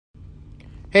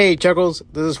Hey, Chuckles.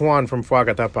 This is Juan from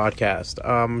Fuagata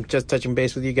Podcast. Just touching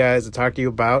base with you guys to talk to you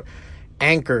about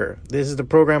Anchor. This is the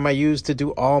program I use to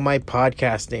do all my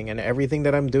podcasting and everything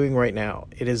that I'm doing right now.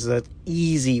 It is an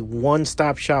easy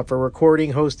one-stop shop for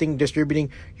recording, hosting,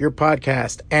 distributing your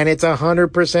podcast, and it's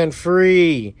 100%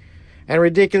 free and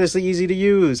ridiculously easy to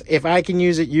use. If I can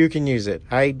use it, you can use it.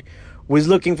 I was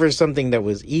looking for something that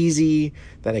was easy,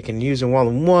 that I can use in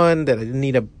one-on-one, that I didn't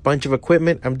need a bunch of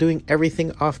equipment. I'm doing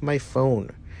everything off my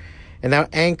phone. And now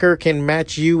Anchor can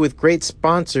match you with great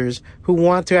sponsors who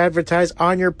want to advertise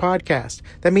on your podcast.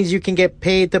 That means you can get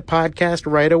paid to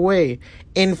podcast right away.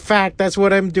 In fact, that's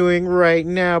what I'm doing right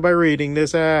now by reading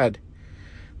this ad.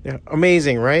 Yeah,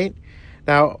 amazing, right?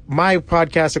 Now, my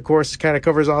podcast, of course, kind of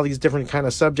covers all these different kind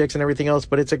of subjects and everything else,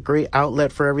 but it's a great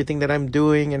outlet for everything that I'm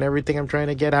doing and everything I'm trying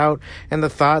to get out and the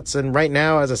thoughts. And right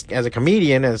now, as a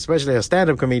comedian, and especially a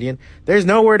stand-up comedian, there's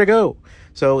nowhere to go.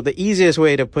 So the easiest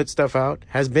way to put stuff out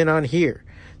has been on here,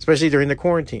 especially during the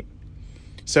quarantine.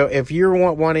 So if you're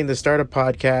wanting to start a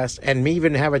podcast and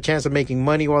even have a chance of making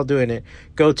money while doing it,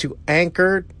 go to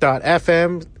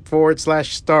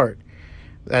anchor.fm/start.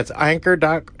 That's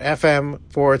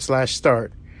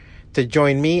anchor.fm/start to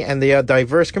join me and the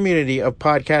diverse community of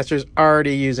podcasters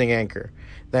already using Anchor.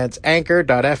 That's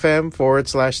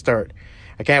anchor.fm/start.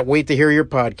 I can't wait to hear your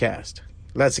podcast.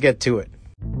 Let's get to it.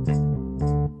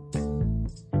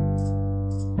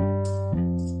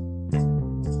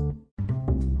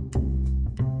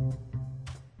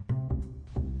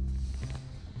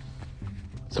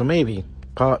 So maybe,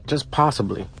 just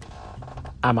possibly,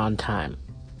 I'm on time.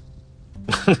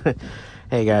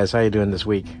 Hey guys, how you doing this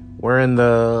week? We're in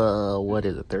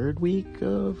the, third week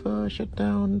of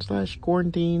shutdown /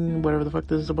 quarantine, whatever the fuck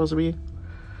this is supposed to be.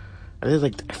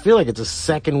 I feel like it's a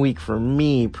second week for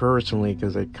me personally,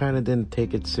 because I kind of didn't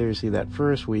take it seriously that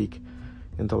first week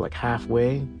until like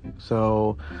halfway.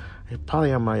 So I'm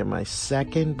probably on my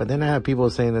second, but then I have people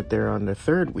saying that they're on their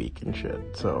third week and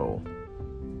shit. So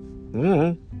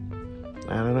I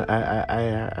don't know.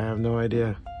 I have no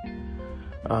idea.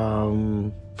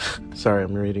 Sorry,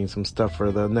 I'm reading some stuff for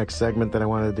the next segment that I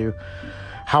want to do.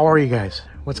 How are you guys?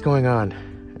 What's going on?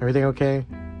 Everything okay?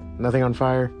 Nothing on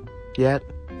fire yet?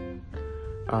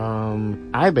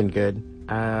 I've been good.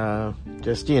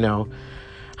 Just,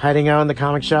 hiding out in the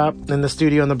comic shop, in the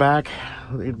studio in the back,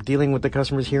 dealing with the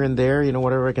customers here and there,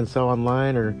 whatever I can sell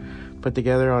online or put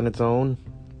together on its own.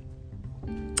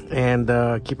 And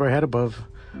keep our head above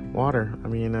water. I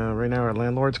mean, right now our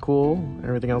landlord's cool.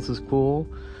 Everything else is cool.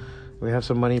 We have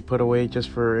some money put away just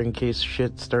for in case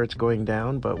shit starts going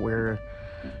down, but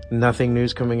nothing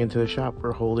new's coming into the shop.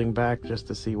 We're holding back just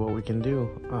to see what we can do.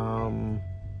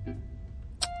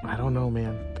 I don't know,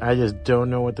 man. I just don't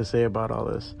know what to say about all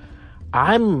this.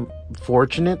 I'm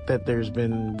fortunate that there's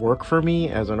been work for me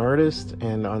as an artist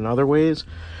and on other ways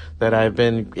that I've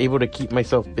been able to keep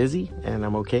myself busy, and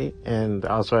I'm okay. And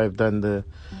also I've done the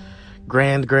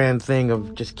grand thing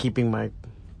of just keeping my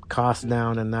costs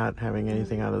down and not having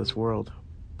anything out of this world.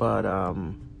 But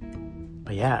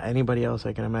yeah, anybody else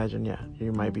I can imagine, yeah,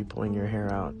 you might be pulling your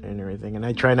hair out and everything. And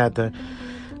I try not to,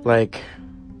 look at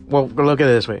it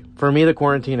this way. For me, the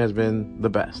quarantine has been the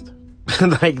best.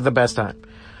 Like, the best time.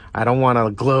 I don't want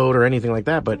to gloat or anything like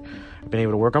that, but I've been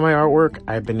able to work on my artwork.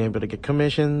 I've been able to get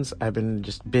commissions. I've been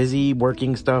just busy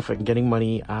working stuff and getting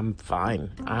money. I'm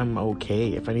fine. I'm okay.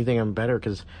 If anything, I'm better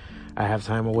because I have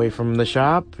time away from the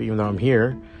shop, even though I'm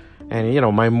here. And,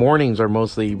 my mornings are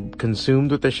mostly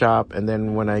consumed with the shop. And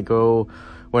then when I'm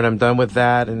done with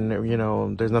that and,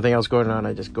 there's nothing else going on,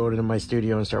 I just go to my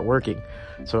studio and start working.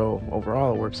 So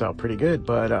overall, it works out pretty good.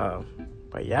 But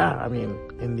yeah, I mean,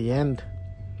 in the end,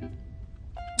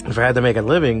 if I had to make a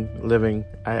living,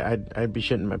 I'd be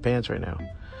shitting my pants right now.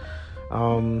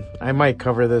 I might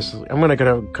cover this. I'm going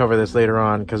to cover this later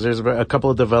on because there's a couple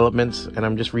of developments and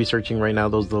I'm just researching right now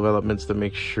those developments to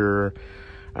make sure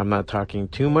I'm not talking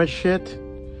too much shit,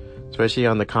 especially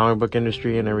on the comic book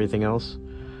industry and everything else.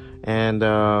 And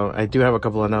I do have a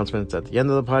couple of announcements at the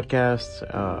end of the podcast.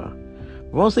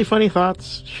 Mostly funny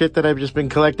thoughts, shit that I've just been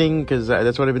collecting because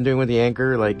that's what I've been doing with the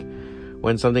Anchor. Like,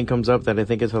 when something comes up that I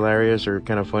think is hilarious or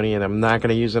kind of funny and I'm not going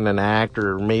to use it in an act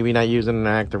or maybe not use it in an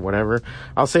act or whatever,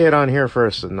 I'll say it on here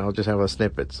first and I'll just have a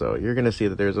snippet. So you're going to see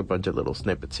that there's a bunch of little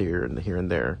snippets here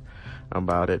and there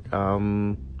about it.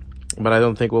 But I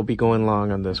don't think we'll be going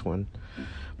long on this one.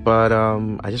 But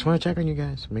I just want to check on you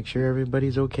guys. Make sure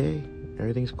everybody's okay.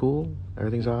 Everything's cool.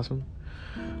 Everything's awesome.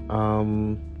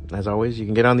 As always, you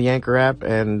can get on the Anchor app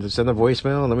and send a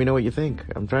voicemail and let me know what you think.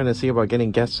 I'm trying to see about getting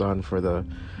guests on for the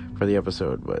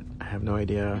episode, but I have no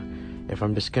idea if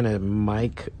I'm just gonna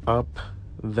mic up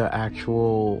the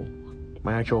actual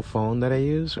my actual phone that I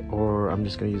use, or I'm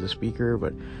just gonna use a speaker,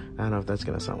 but I don't know if that's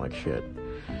gonna sound like shit.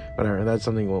 Whatever, that's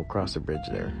something we'll cross the bridge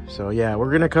there. So yeah,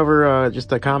 we're gonna cover just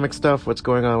the comic stuff, what's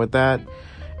going on with that,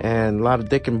 and a lot of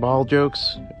dick and ball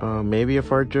jokes, maybe a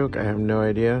fart joke, I have no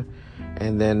idea.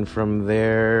 And then from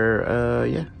there,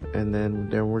 yeah, and then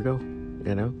there we go,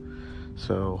 you know.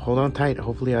 So hold on tight.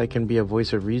 Hopefully I can be a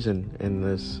voice of reason in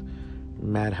this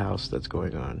madhouse that's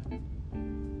going on,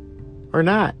 or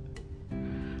not.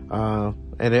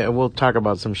 And we'll talk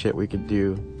about some shit we could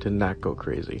do to not go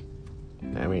crazy.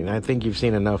 I mean, I think you've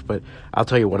seen enough, but I'll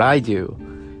tell you what I do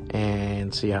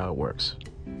and see how it works.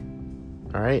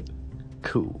 All right?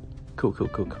 Cool.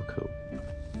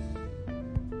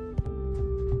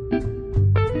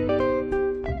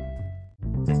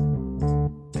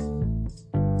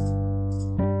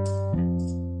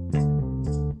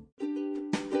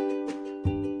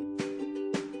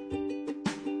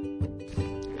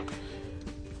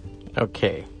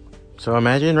 Okay. So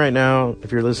imagine right now,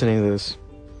 if you're listening to this,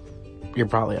 you're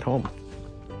probably at home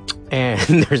and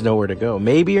there's nowhere to go.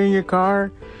 Maybe you're in your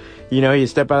car, you know, you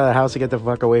step out of the house to get the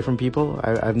fuck away from people.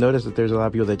 I've noticed that there's a lot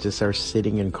of people that just are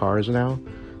sitting in cars now.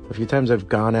 A few times I've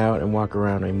gone out and walk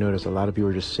around, I've noticed a lot of people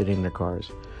are just sitting in their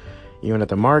cars, even at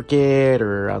the market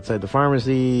or outside the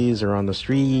pharmacies or on the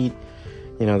street.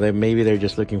 You know, maybe they're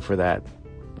just looking for that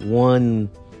one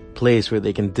place where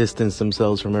they can distance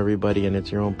themselves from everybody and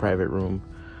it's your own private room.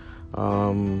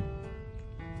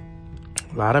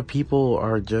 A lot of people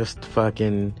are just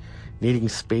fucking needing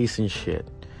space and shit.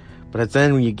 But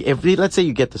then let's say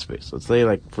you get the space. Let's say,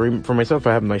 like, for myself,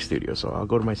 I have my studio. So I'll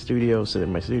go to my studio, sit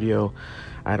in my studio.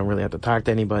 I don't really have to talk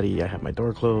to anybody. I have my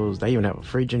door closed. I even have a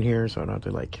fridge in here, so I don't have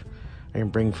to, like, I can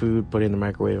bring food, put it in the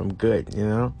microwave. I'm good, you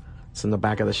know? It's in the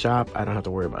back of the shop. I don't have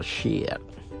to worry about shit.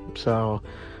 So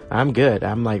I'm good.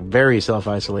 I'm, like, very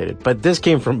self-isolated. But this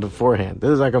came from beforehand.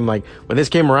 This is like, when this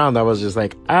came around, I was just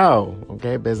like, oh,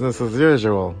 okay, business as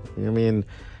usual. You know what I mean?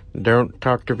 Don't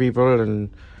talk to people and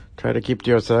try to keep to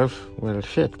yourself. Well,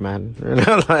 shit, man. You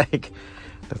know, like,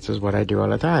 that's just what I do all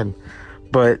the time.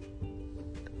 But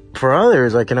for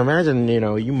others, I can imagine, you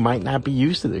know, you might not be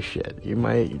used to this shit. You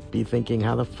might be thinking,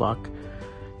 how the fuck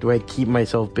do I keep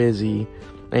myself busy?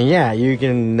 And yeah, you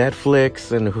can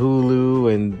Netflix and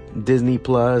Hulu and Disney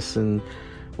Plus and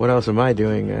what else am I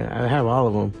doing? I have all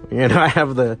of them. You know, I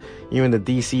have even the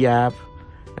DC app.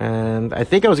 And I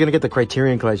think I was going to get the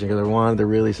Criterion Collection because I wanted to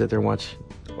really sit there and watch,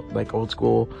 like, old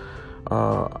school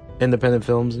independent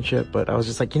films and shit. But I was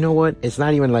just like, you know what? It's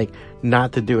not even, like,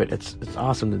 not to do it. It's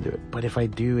awesome to do it. But if I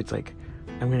do, it's like,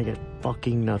 I'm going to get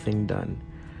fucking nothing done.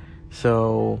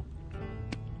 So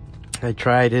I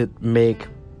try to make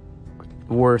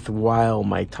worthwhile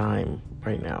my time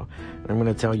right now. And I'm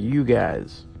going to tell you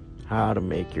guys how to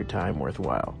make your time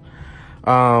worthwhile.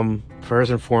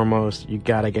 First and foremost, you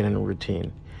got to get in a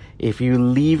routine. If you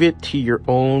leave it to your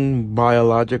own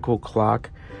biological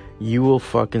clock, you will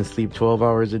fucking sleep 12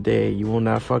 hours a day. You will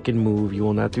not fucking move. You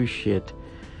will not do shit.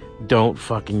 Don't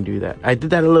fucking do that. I did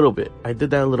that a little bit.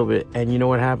 And you know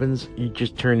what happens? You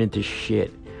just turn into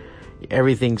shit.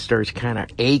 Everything starts kind of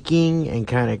aching and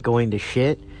kind of going to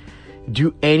shit.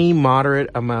 Do any moderate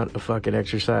amount of fucking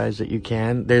exercise that you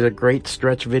can. There's a great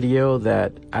stretch video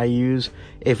that I use.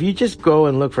 If you just go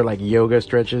and look for, like, yoga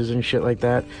stretches and shit like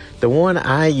that, the one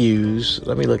I use,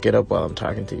 let me look it up while I'm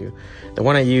talking to you. The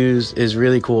one I use is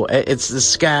really cool. It's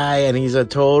this guy, and he's a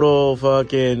total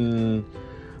fucking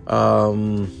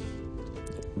kind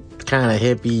of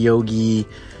hippie yogi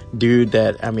dude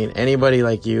that, I mean, anybody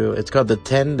like you, it's called the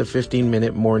 10 to 15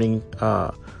 minute morning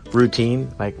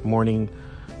routine, like morning.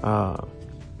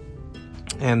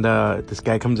 This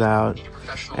guy comes out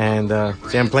and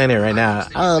see, I'm playing it right now.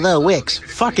 Oh, the Wix.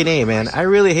 Fucking A, man. I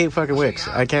really hate fucking Wix.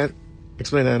 I can't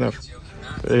explain that enough.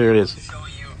 There it is. Show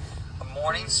you a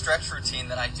morning stretch routine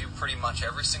that I do pretty much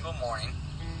every single morning.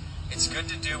 It's good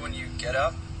to do when you get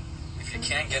up. If you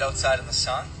can't get outside in the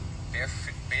sun, bare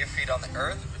feet on the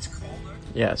earth if it's colder.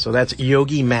 Yeah, so that's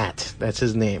Yogi Matt. That's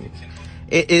his name.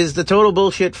 It is the total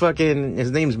bullshit fucking... His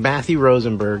name's Matthew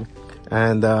Rosenberg.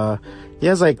 And he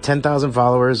has like 10,000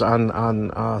 followers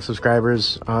on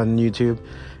subscribers on YouTube.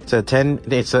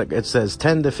 It says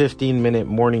 10 to 15 minute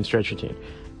morning stretch routine.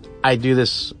 I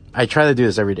try to do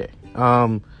this every day.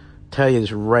 Tell you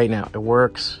this right now, it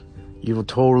works. You will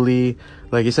totally,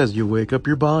 like he says, you wake up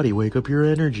your body, wake up your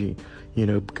energy.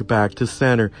 Get back to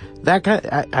center. That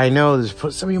kind, I know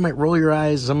some of you might roll your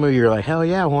eyes. Some of you are like, hell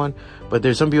yeah, Juan. But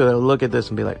there's some people that will look at this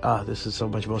and be like, oh, this is so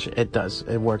much bullshit. It does.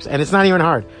 It works. And it's not even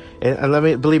hard.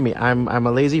 Believe me, I'm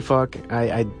a lazy fuck.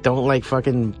 I don't like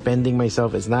fucking bending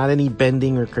myself. It's not any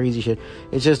bending or crazy shit.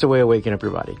 It's just a way of waking up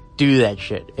your body. Do that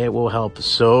shit. It will help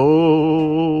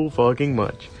so fucking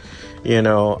much.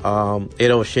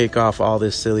 It'll shake off all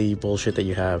this silly bullshit that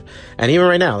you have. And even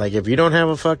right now, like, if you don't have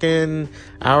a fucking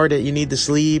hour that you need to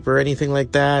sleep or anything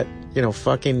like that,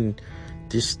 fucking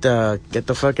just, get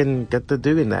to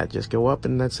doing that. Just go up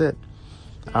and that's it.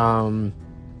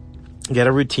 Get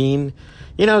a routine,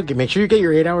 make sure you get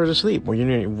your 8 hours of sleep.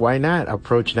 Why not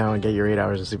approach now and get your 8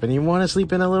 hours of sleep? And you want to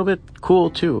sleep in a little bit, cool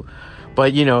too.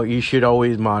 But, you should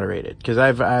always moderate it. Cause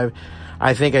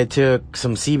I think I took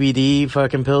some CBD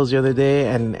fucking pills the other day,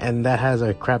 and that has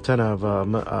a crap ton of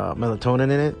melatonin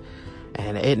in it,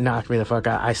 and it knocked me the fuck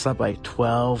out. I slept like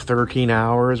 12, 13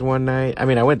 hours one night. I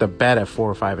mean, I went to bed at 4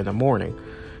 or 5 in the morning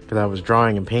because I was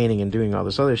drawing and painting and doing all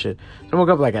this other shit. So I woke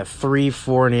up like at 3,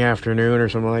 4 in the afternoon or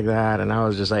something like that, and I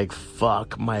was just like,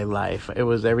 fuck my life.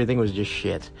 Everything was just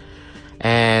shit.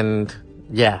 And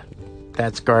yeah,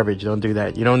 that's garbage. Don't do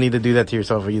that. You don't need to do that to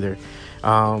yourself either.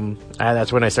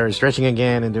 That's when I started stretching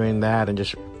again and doing that and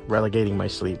just relegating my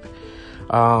sleep.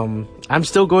 I'm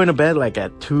still going to bed like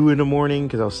at 2 in the morning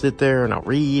because I'll sit there and I'll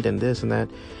read and this and that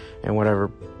and whatever.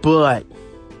 But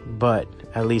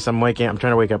at least I'm trying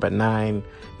to wake up at 9,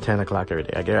 10 o'clock every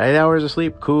day. I get 8 hours of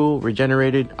sleep. Cool.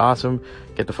 Regenerated. Awesome.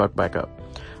 Get the fuck back up.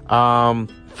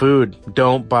 Food.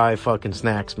 Don't buy fucking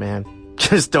snacks, man.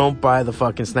 Just don't buy the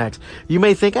fucking snacks. You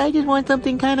may think, I just want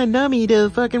something kind of nummy to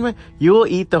fucking... You will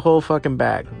eat the whole fucking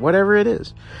bag. Whatever it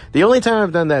is. The only time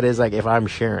I've done that is like if I'm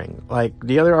sharing. Like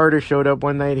the other artist showed up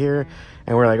one night here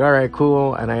and we're like, all right,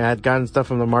 cool. And I had gotten stuff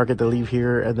from the market to leave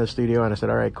here in the studio. And I said,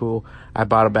 all right, cool. I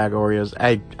bought a bag of Oreos.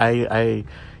 I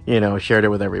shared it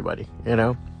with everybody,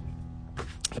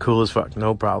 Cool as fuck.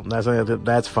 No problem.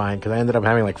 That's fine. Cause I ended up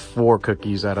having like 4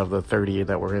 cookies out of the 30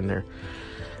 that were in there.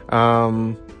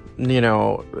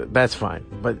 That's fine.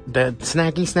 But that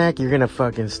snacky snack, you're gonna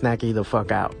fucking snacky the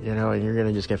fuck out, and you're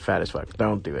gonna just get fat as fuck.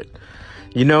 Don't do it.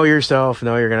 You know yourself,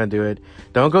 know you're gonna do it.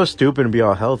 Don't go stupid and be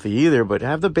all healthy either, but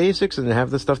have the basics and have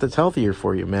the stuff that's healthier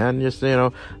for you, man. Just,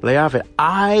 lay off it.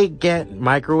 I get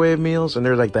microwave meals and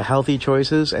they're like the healthy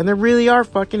choices, and there really are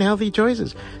fucking healthy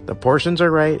choices. The portions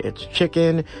are right. It's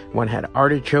chicken. One had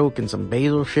artichoke and some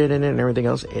basil shit in it and everything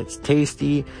else. It's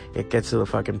tasty. It gets to the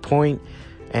fucking point.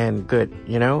 And good,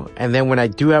 and then when I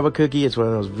do have a cookie, it's one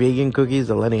of those vegan cookies,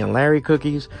 the Lenny and Larry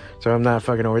cookies, so I'm not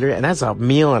fucking overdoing it, and that's a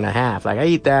meal and a half. Like, I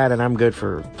eat that and I'm good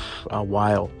for a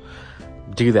while.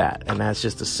 Do that, and that's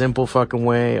just a simple fucking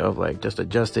way of like just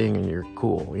adjusting, and you're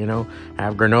cool,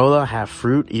 have granola, have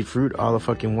fruit, eat fruit all the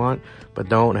fucking want, but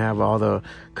don't have all the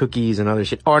cookies and other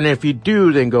shit. Or, and if you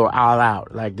do, then go all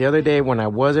out. Like the other day when I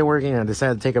wasn't working, I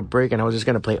decided to take a break and I was just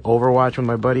gonna play Overwatch with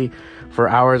my buddy for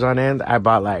hours on end. I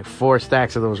bought like 4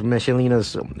 stacks of those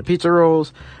Michelinas pizza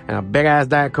rolls and a big ass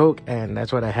Diet Coke, and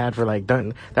that's what I had for like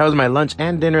done. That was my lunch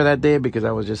and dinner that day because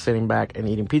I was just sitting back and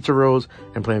eating pizza rolls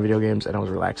and playing video games, and I was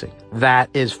relaxing. That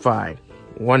is fine.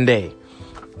 One day.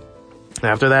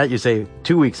 After that, you say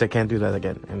 2 weeks, I can't do that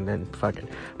again, and then fuck it.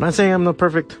 I'm not saying I'm the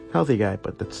perfect healthy guy,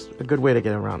 but that's a good way to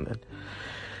get around it.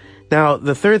 Now,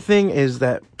 the third thing is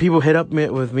that people hit up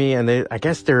with me, and I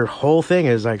guess their whole thing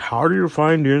is like, how do you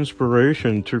find the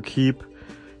inspiration to keep,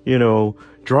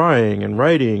 drawing and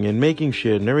writing and making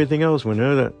shit and everything else when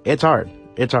it's hard.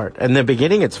 It's hard. In the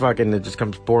beginning, it just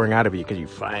comes pouring out of you because you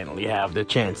finally have the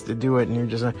chance to do it, and you're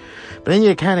just like, but then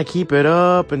you kind of keep it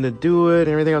up and to do it and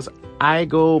everything else. I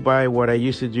go by what I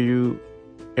used to do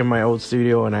in my old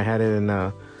studio, and I had it in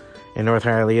North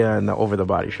Hialeah in the Over the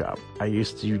Body Shop. I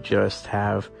used to just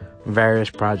have various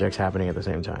projects happening at the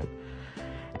same time.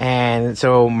 And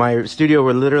so my studio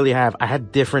would literally I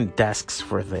had different desks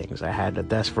for things. I had a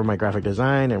desk for my graphic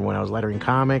design, and when I was lettering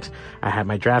comics, I had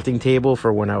my drafting table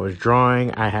for when I was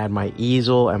drawing. I had my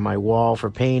easel and my wall for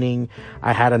painting.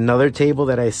 I had another table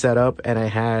that I set up, and I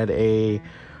had a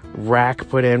rack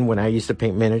put in when I used to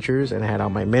paint miniatures, and I had all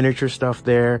my miniature stuff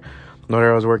there. What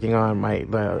I was working on,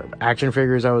 the action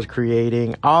figures I was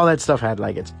creating, all that stuff had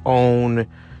like its own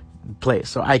place.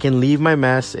 So I can leave my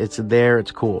mess. It's there.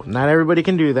 It's cool. Not everybody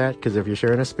can do that, because if you're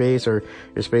sharing a space or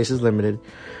your space is limited,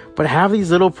 but have these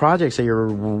little projects that you're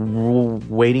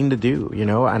waiting to do, you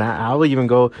know. And I'll even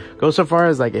go so far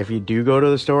as, like, if you do go to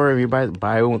the store, if you go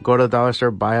to the dollar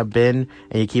store, buy a bin,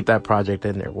 and you keep that project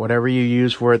in there, whatever you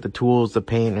use for it, the tools, the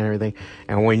paint, and everything.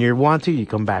 And when you want to, you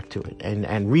come back to it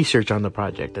and research on the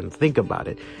project and think about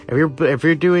it. If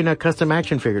you're doing a custom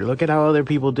action figure, look at how other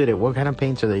people did it. What kind of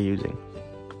paints are they using?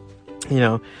 You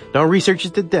know, don't research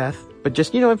it to death, but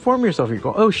just, you know, inform yourself. You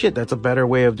go, oh shit, that's a better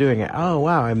way of doing it. Oh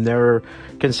wow, I've never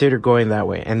considered going that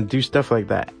way, and do stuff like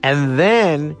that. And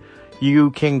then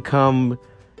you can come,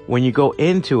 when you go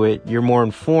into it, you're more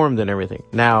informed and everything.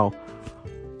 Now,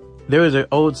 there was an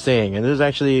old saying, and this is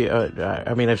actually,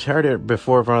 I mean, I've heard it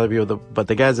before from other people, but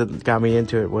the guys that got me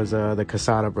into it was the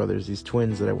Casada brothers, these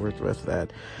twins that I worked with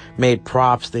that made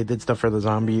props. They did stuff for the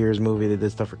Zombie Years movie. They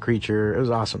did stuff for Creature. It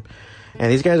was awesome. And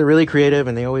these guys are really creative,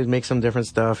 and they always make some different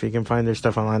stuff. You can find their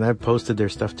stuff online. I've posted their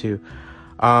stuff too.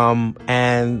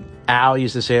 And Al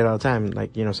used to say it all the time.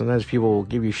 Like, you know, sometimes people will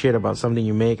give you shit about something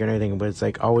you make or anything, but it's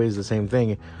like always the same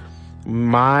thing.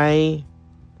 My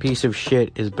piece of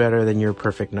shit is better than your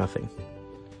perfect nothing.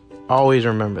 Always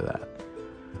remember that.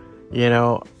 You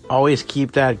know, always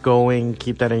keep that going.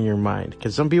 Keep that in your mind.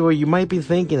 Because some people, you might be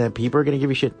thinking that people are going to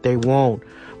give you shit. They won't.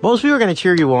 Most people are going to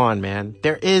cheer you on, man.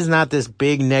 There is not this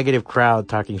big negative crowd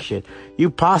talking shit.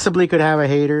 You possibly could have a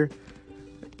hater.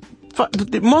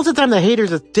 Most of the time, the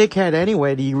hater's a dickhead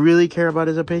anyway. Do you really care about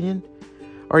his opinion?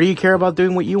 Or do you care about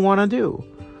doing what you want to do?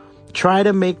 Try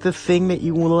to make the thing that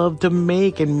you love to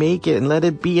make, and make it, and let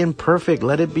it be imperfect.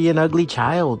 Let it be an ugly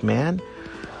child, man.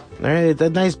 Alright, it's a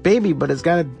nice baby, but it's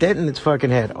got a dent in its fucking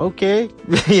head. Okay.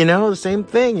 You know, the same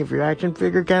thing. If your action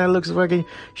figure kind of looks fucking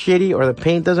shitty, or the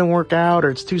paint doesn't work out, or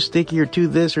it's too sticky, or too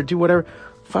this, or too whatever,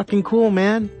 fucking cool,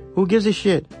 man. Who gives a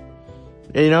shit?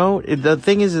 You know, the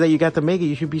thing is that you got to make it.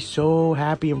 You should be so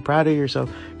happy and proud of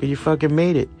yourself because you fucking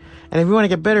made it. And if you want to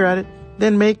get better at it,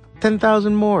 then make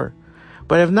 10,000 more.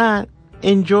 But if not,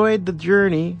 enjoy the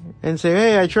journey and say,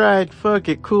 hey, I tried, fuck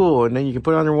it, cool. And then you can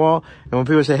put it on your wall. And when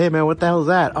people say, hey man, what the hell is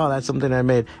that? Oh, that's something I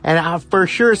made. And for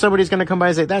sure somebody's going to come by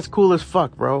and say, that's cool as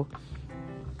fuck, bro.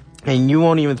 And you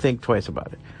won't even think twice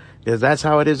about it. Because that's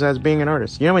how it is as being an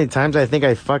artist. You know how many times I think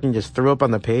I fucking just threw up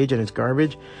on the page and it's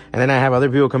garbage? And then I have other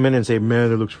people come in and say, man,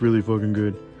 that looks really fucking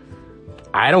good.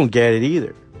 I don't get it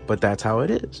either. But that's how it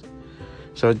is.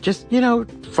 So just, you know,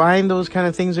 find those kind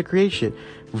of things that create shit.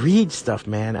 Read stuff,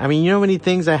 man. I mean, you know how many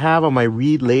things I have on my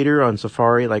read later on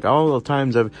Safari? Like all the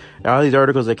times all these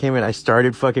articles that came in, I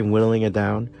started fucking whittling it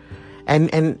down.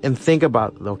 And think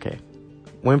about, okay,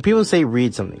 when people say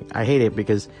read something, I hate it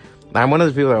because I'm one of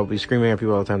those people that will be screaming at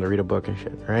people all the time to read a book and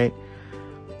shit, right?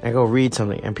 I go read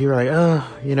something and people are like, oh,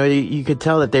 you know, you could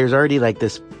tell that there's already like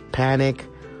this panic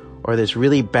or this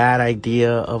really bad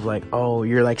idea of like, oh,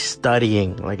 you're like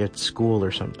studying like at school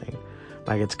or something,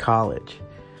 like it's college.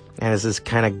 And it's this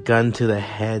kind of gun to the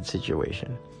head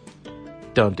situation.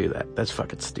 Don't do that. That's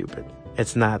fucking stupid.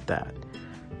 It's not that.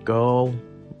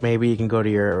 Maybe you can go to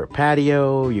your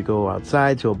patio, you go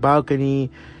outside to a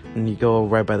balcony, and you go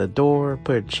right by the door,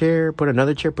 put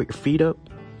another chair, put your feet up,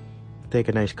 take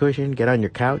a nice cushion, get on your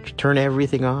couch, turn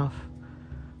everything off,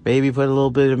 maybe put a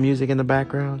little bit of music in the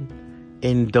background,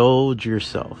 indulge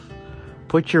yourself,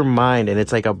 put your mind, and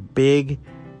it's like a big,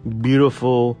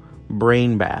 beautiful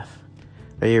brain bath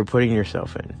that you're putting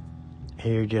yourself in,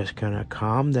 and you're just gonna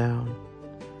calm down,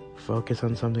 focus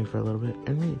on something for a little bit,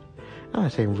 and read. I'm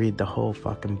not saying read the whole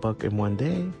fucking book in one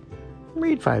day.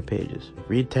 Read 5 pages,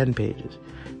 read 10 pages.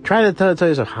 Try to tell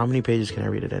yourself, how many pages can I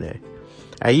read in a day?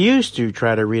 I used to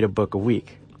try to read a book a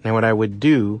week. And what I would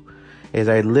do is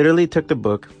I literally took the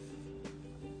book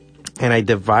and I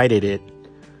divided it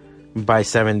by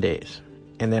 7 days.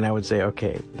 And then I would say,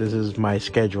 okay, this is my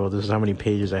schedule. This is how many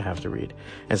pages I have to read.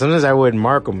 And sometimes I would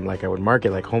mark them, like I would mark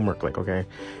it like homework, like, okay.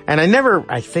 And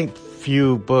I think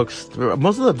few books,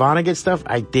 most of the Vonnegut stuff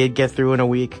I did get through in a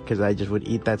week because I just would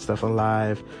eat that stuff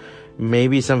alive.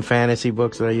 Maybe some fantasy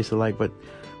books that I used to like, but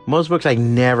most books I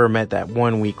never met that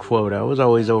 1 week quota. I was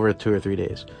always over 2 or 3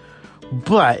 days.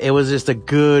 But it was just a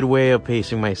good way of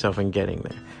pacing myself and getting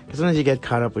there. Because sometimes you get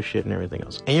caught up with shit and everything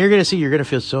else. And you're going to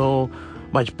feel so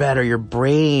much better. Your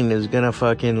brain is going to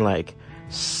fucking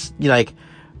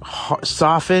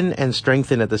soften and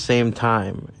strengthen at the same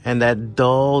time. And that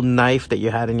dull knife that you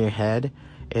had in your head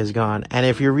is gone. And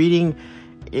if you're reading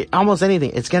almost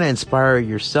anything, it's going to inspire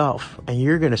yourself, and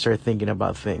you're going to start thinking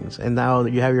about things. And now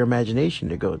you have your imagination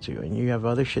to go to, and you have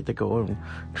other shit to go and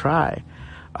try.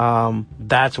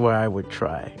 That's where I would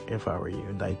try if I were you.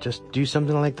 Like, just do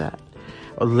something like that.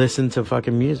 Or listen to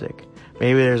fucking music.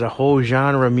 Maybe there's a whole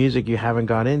genre of music you haven't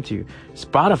got into.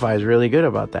 Spotify is really good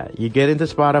about that. You get into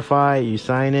Spotify, you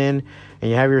sign in,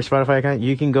 and you have your Spotify account.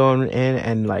 You can go in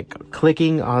and like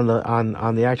clicking on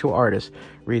the actual artist,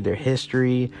 read their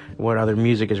history, what other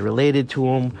music is related to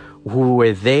them, who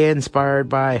were they inspired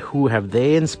by, who have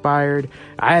they inspired.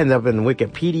 I end up in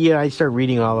Wikipedia. I start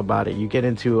reading all about it. You get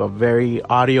into a very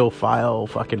audiophile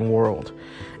fucking world.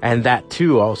 And that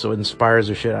too also inspires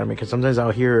the shit out of me, because sometimes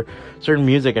I'll hear certain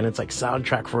music and it's like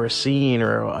soundtrack for a scene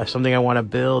or something I want to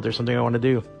build or something I want to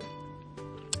do.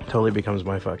 Totally becomes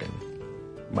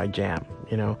my jam,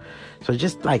 you know? So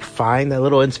just like find that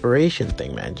little inspiration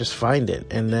thing, man. Just find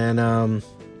it. And then,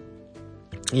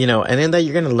 you know, and then that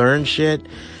you're going to learn shit.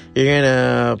 You're going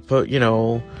to put, you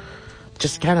know,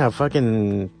 just kind of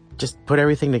fucking just put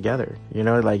everything together, you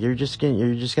know, like you're just going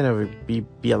to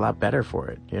be a lot better for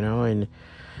it, you know? And,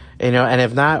 you know, and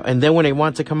if not, and then when it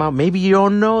wants to come out, maybe you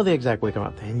don't know the exact way to come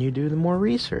out. Then you do the more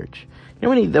research. You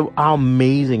know how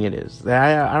amazing it is.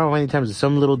 I don't know how many times it's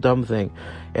some little dumb thing.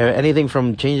 Anything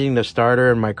from changing the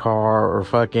starter in my car or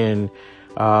fucking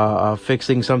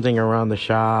fixing something around the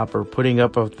shop or putting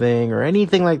up a thing or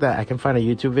anything like that. I can find a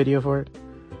YouTube video for it.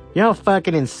 You know how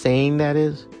fucking insane that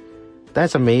is?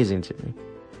 That's amazing to me.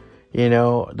 You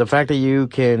know, the fact that you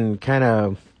can kind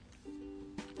of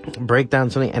break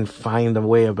down something and find a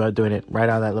way about doing it right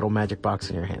out of that little magic box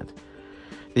in your hand.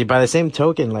 By the same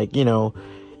token, like, you know,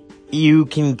 you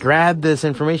can grab this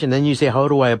information, then you say, how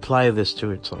do I apply this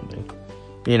to it, something?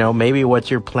 You know, maybe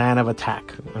what's your plan of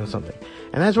attack or something.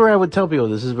 And that's where I would tell people,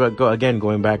 this is what,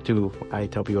 going back to, I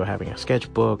tell people having a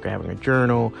sketchbook, having a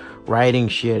journal, writing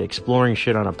shit, exploring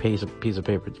shit on a piece of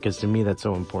paper, because to me that's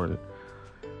so important.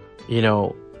 You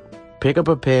know, pick up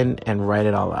a pen and write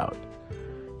it all out.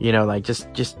 You know, like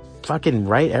just fucking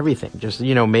write everything. Just,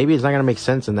 you know, maybe it's not going to make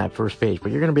sense in that first page,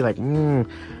 but you're going to be like,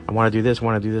 I want to do this,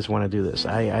 want to do this, want to do this.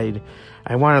 I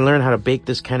want to learn how to bake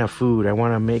this kind of food. I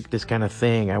want to make this kind of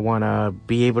thing. I want to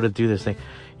be able to do this thing.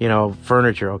 You know,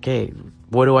 furniture. Okay.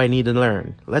 What do I need to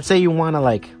learn? Let's say you want to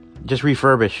like just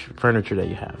refurbish furniture that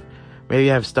you have. Maybe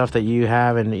you have stuff that you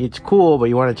have and it's cool, but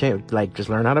you want to change, like just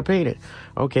learn how to paint it.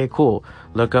 Okay, cool.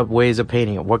 Look up ways of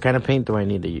painting it. What kind of paint do I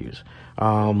need to use?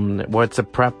 What's the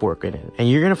prep work in it? And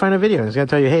you're going to find a video and it's going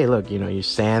to tell you, hey, look, you know, you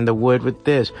sand the wood with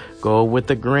this, go with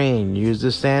the grain, use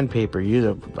the sandpaper, use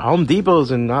Home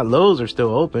Depots and not Lowe's are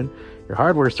still open. Your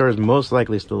hardware store is most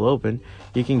likely still open.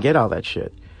 You can get all that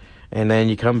shit. And then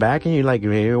you come back and you like,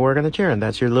 maybe you work on the chair and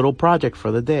that's your little project for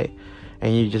the day.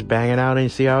 And you just bang it out and you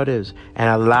see how it is. And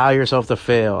allow yourself to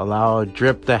fail. Allow a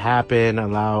drip to happen.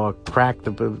 Allow a crack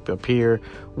to appear.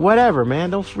 Whatever, man.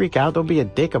 Don't freak out. Don't be a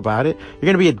dick about it. You're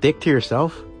going to be a dick to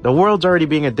yourself. The world's already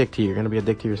being a dick to you. You're going to be a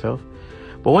dick to yourself.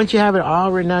 But once you have it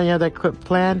all written down, you have that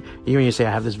plan, you say,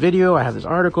 I have this video, I have this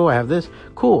article, I have this.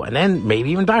 Cool. And then maybe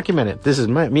even document it. This is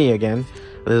me again.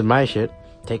 This is my shit.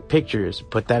 Take pictures.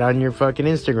 Put that on your fucking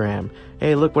Instagram.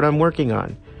 Hey, look what I'm working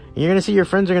on. And you're going to see your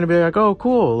friends are going to be like, oh,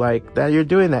 cool, like that you're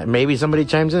doing that. Maybe somebody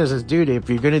chimes in and says, dude, if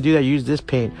you're going to do that, use this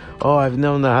paint. Oh, I've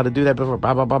known how to do that before.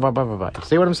 Blah, blah, blah, blah, blah, blah, blah.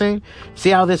 See what I'm saying? See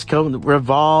how this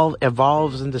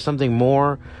evolves into something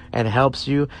more and helps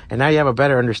you. And now you have a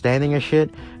better understanding of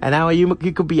shit. And now you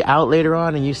could be out later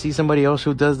on and you see somebody else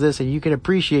who does this and you can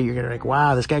appreciate. You're going to be like,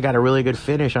 wow, this guy got a really good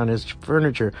finish on his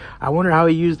furniture. I wonder how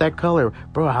he used that color.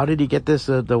 Bro, how did he get this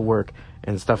to work?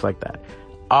 And stuff like that.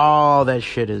 All that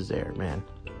shit is there, man.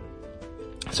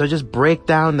 So just break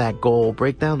down that goal,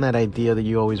 break down that idea that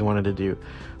you always wanted to do.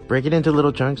 Break it into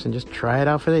little chunks and just try it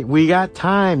out for the day. We got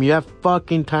time. You have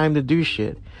fucking time to do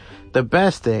shit. The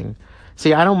best thing,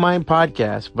 see, I don't mind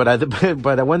podcasts,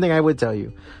 but one thing I would tell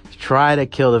you, try to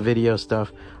kill the video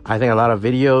stuff. I think a lot of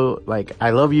video, like,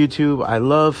 I love YouTube, I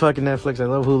love fucking Netflix, I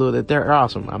love Hulu, they're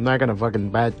awesome. I'm not gonna fucking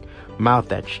bad mouth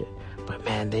that shit. But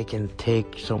man, they can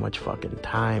take so much fucking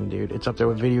time, dude. It's up there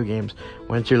with video games.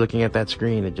 Once you're looking at that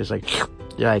screen, it just like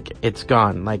it's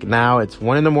gone. Like now it's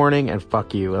 1 a.m. and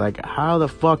fuck you. Like how the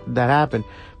fuck did that happen?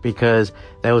 Because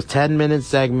those 10-minute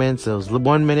segments, those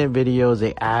 1-minute videos,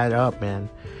 they add up, man.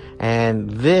 And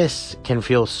this can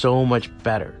feel so much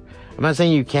better. I'm not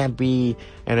saying you can't be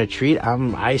in a treat.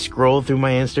 I scroll through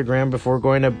my Instagram before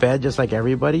going to bed just like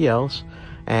everybody else.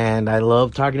 And I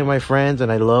love talking to my friends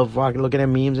and I love looking at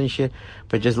memes and shit.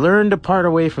 But just learn to part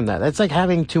away from that. That's like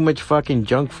having too much fucking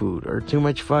junk food or too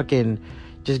much fucking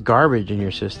just garbage in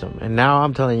your system. And now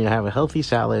I'm telling you to have a healthy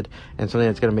salad and something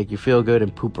that's going to make you feel good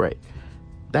and poop right.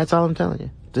 That's all I'm telling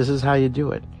you. This is how you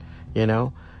do it. You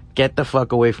know, get the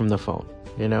fuck away from the phone.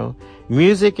 You know,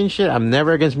 music and shit. I'm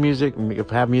never against music.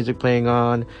 Have music playing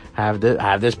on. Have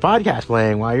this podcast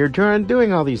playing while you're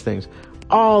doing all these things.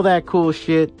 All that cool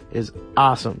shit is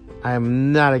awesome. I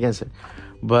am not against it.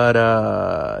 But,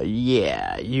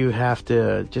 yeah, you have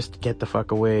to just get the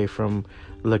fuck away from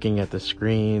looking at the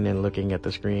screen and looking at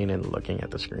the screen and looking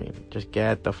at the screen. Just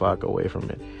get the fuck away from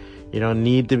it. You don't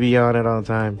need to be on it all the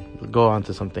time. Go on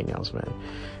to something else, man.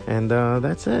 And,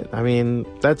 that's it. I mean,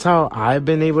 that's how I've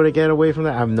been able to get away from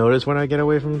that. I've noticed when I get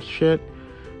away from shit,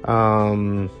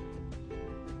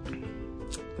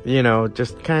 you know,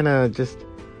 just kind of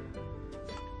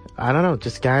I don't know,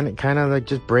 just kind of like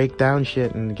just break down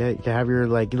shit and have your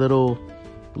like little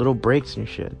breaks and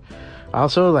shit.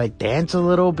 Also, like, dance a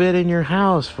little bit in your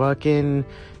house. Fucking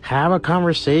have a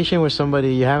conversation with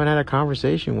somebody you haven't had a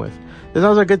conversation with. This is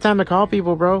also a good time to call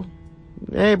people, bro.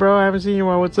 Hey, bro, I haven't seen you in a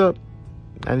while. What's up?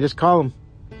 And just call them.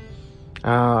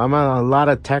 I'm on a lot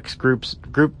of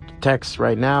group texts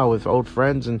right now with old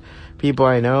friends and people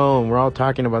I know, and we're all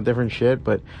talking about different shit.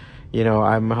 But, you know,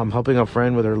 I'm helping a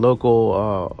friend with her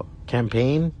local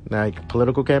campaign, like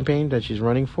political campaign that she's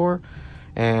running for.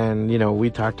 And, you know, we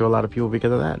talk to a lot of people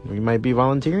because of that. We might be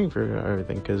volunteering for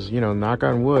everything because, you know, knock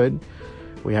on wood,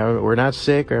 we're not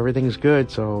sick, everything's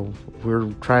good. So we're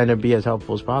trying to be as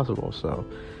helpful as possible. So,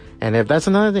 and if that's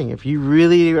another thing, if you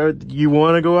really you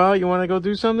want to go out, you want to go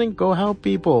do something, go help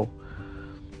people.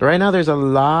 Right now, there's a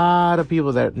lot of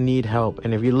people that need help.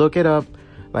 And if you look it up,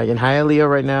 like in Hialeah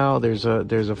right now, there's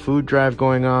a food drive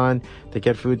going on to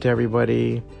get food to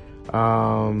everybody.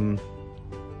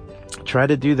 Try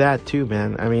to do that too,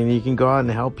 man. I mean, you can go out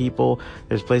and help people.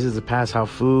 There's places to pass out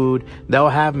food. They'll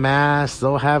have masks.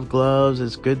 They'll have gloves.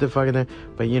 It's good to fucking,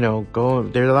 but you know,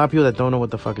 there's a lot of people that don't know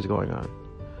what the fuck is going on.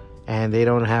 And they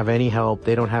don't have any help.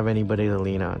 They don't have anybody to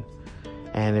lean on.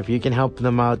 And if you can help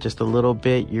them out just a little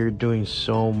bit, you're doing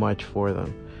so much for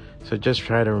them. So just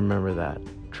try to remember that.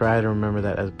 Try to remember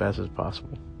that as best as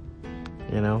possible.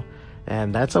 You know?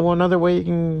 And that's one other way you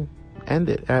can end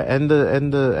it. End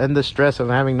the stress of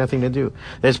having nothing to do.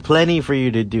 There's plenty for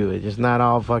you to do. It's just not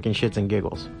all fucking shits and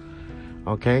giggles.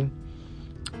 Okay?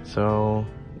 So,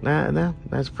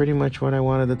 that's pretty much what I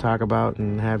wanted to talk about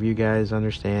and have you guys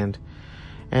understand.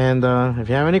 And if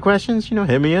you have any questions, you know,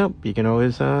 hit me up. You can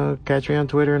always catch me on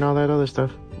Twitter and all that other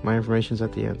stuff. My information's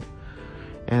at the end.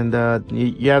 And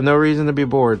you have no reason to be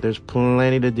bored. There's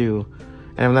plenty to do.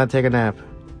 And if not, take a nap.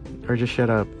 Or just shut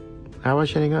up. How about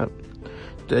shutting up?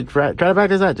 Try to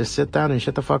practice that. Just sit down and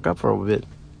shut the fuck up for a bit.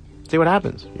 See what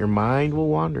happens. Your mind will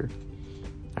wander.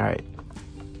 All right.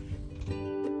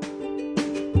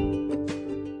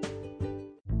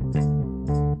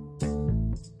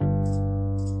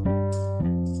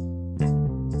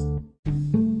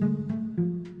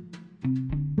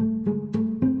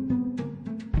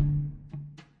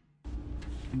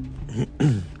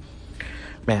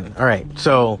 Man, all right.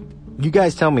 So, you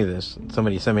guys tell me this.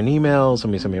 Somebody send me an email.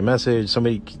 Somebody send me a message.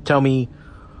 Somebody tell me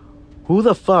who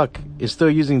the fuck is still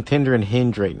using Tinder and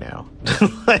Hinge right now.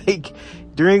 Like,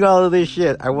 during all of this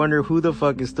shit, I wonder who the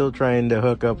fuck is still trying to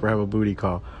hook up or have a booty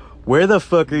call. Where the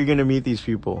fuck are you gonna meet these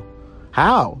people?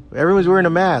 How? Everyone's wearing a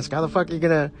mask. How the fuck are you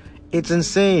gonna... It's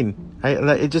insane.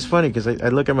 It's just funny because I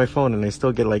look at my phone and I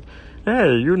still get like,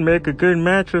 hey, you'd make a good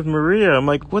match with Maria. I'm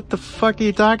like, what the fuck are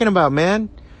you talking about, man?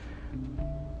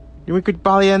 We could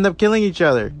probably end up killing each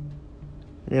other.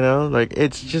 You know, like,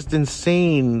 it's just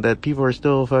insane that people are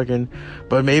still fucking,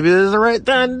 but maybe this is the right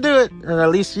time to do it. Or at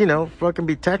least, you know, fucking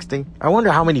be texting. I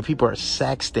wonder how many people are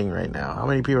sexting right now. How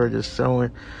many people are just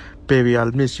saying, baby, I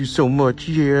miss you so much.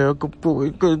 Yeah, go,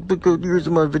 here's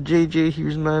my JJ,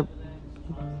 here's my...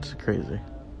 It's crazy.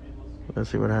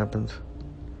 Let's see what happens.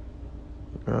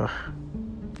 Ugh.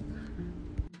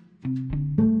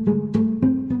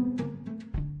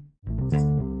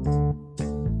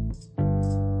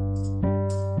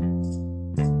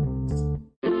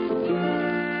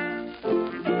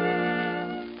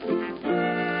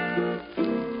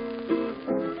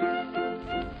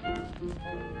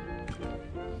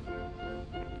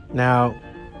 Now,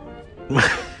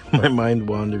 my mind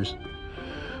wanders.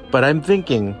 But I'm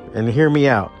thinking, and hear me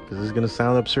out, because this is going to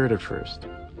sound absurd at first.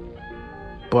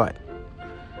 But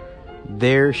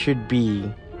there should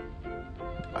be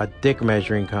a dick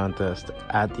measuring contest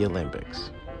at the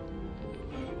Olympics.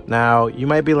 Now, you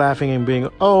might be laughing and being,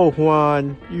 oh,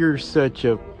 Juan, you're such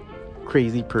a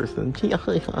crazy person.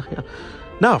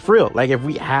 No, for real. Like, if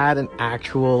we had an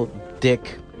actual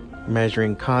dick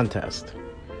measuring contest,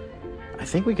 I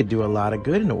think we could do a lot of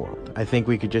good in the world. I think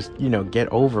we could just, you know, get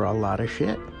over a lot of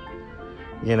shit.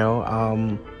 You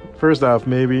know, first off,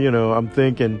 maybe, you know, I'm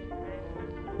thinking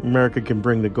America can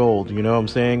bring the gold, you know what I'm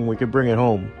saying? We could bring it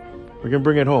home. We can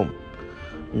bring it home,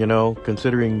 you know,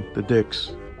 considering the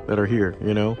dicks that are here,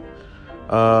 you know.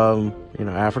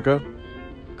 Africa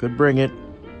could bring it,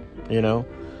 you know.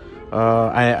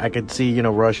 I could see, you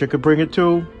know, Russia could bring it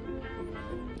too.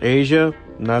 Asia,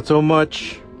 not so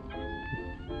much.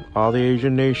 All the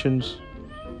Asian nations.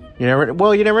 You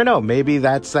never know. Maybe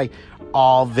that's like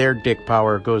all their dick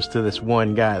power goes to this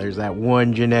one guy. There's that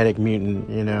one genetic mutant,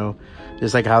 you know.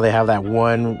 Just like how they have that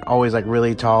one always like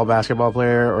really tall basketball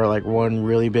player or like one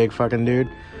really big fucking dude.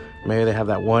 Maybe they have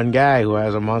that one guy who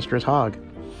has a monstrous hog.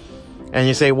 And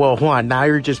you say, well, Juan, now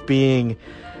you're just being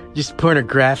just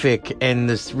pornographic and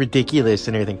this ridiculous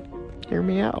and everything. Hear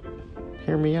me out.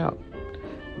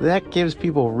 That gives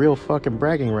people real fucking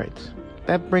bragging rights.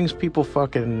 That brings people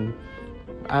fucking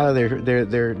out of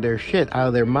their shit, out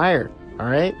of their mire. All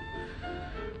right.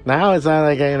 Now it's not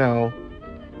like, you know,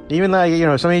 even like, you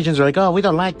know, some Asians are like, oh, we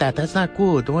don't like that. That's not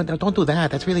good. Don't do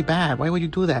that. That's really bad. Why would you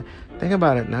do that? Think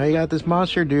about it. Now you got this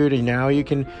monster dude, and now you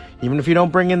can, even if you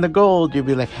don't bring in the gold, you'll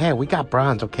be like, hey, we got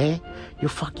bronze, okay?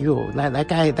 Fuck you.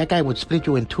 That guy would split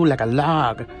you in two like a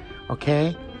log,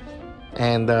 okay?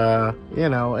 And, you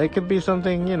know, it could be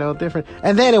something, you know, different.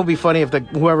 And then it would be funny if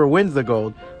whoever wins the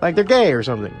gold, like they're gay or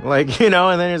something. Like, you know,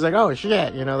 and then it's like, oh,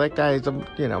 shit, you know, that guy's,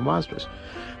 you know, monstrous.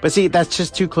 But see, that's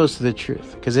just too close to the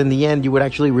truth. Because in the end, you would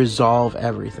actually resolve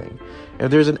everything.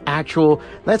 If there's an actual,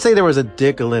 let's say there was a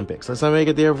Dick Olympics. Let's not make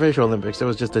it the official Olympics. There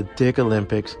was just a Dick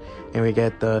Olympics. And we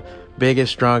get the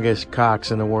biggest, strongest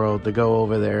cocks in the world to go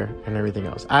over there and everything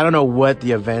else. I don't know what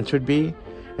the events would be.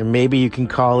 And maybe you can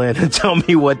call in and tell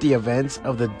me what the events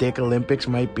of the Dick Olympics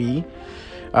might be.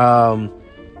 And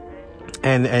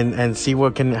see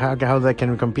what how that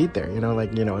can compete there. You know,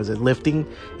 like, you know, is it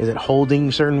lifting? Is it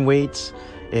holding certain weights?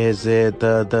 Is it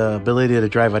the ability to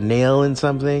drive a nail in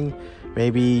something?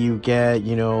 Maybe you get,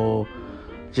 you know,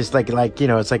 just like, you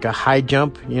know, it's like a high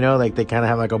jump, you know, like they kind of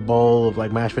have like a bowl of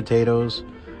like mashed potatoes,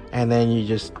 and then you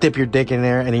just dip your dick in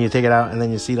there, and then you take it out, and then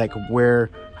you see like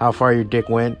how far your dick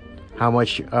went, how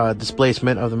much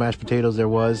displacement of the mashed potatoes there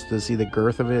was to see the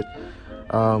girth of it.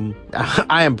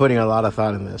 I am putting a lot of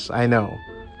thought in this. I know.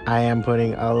 I am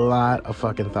putting a lot of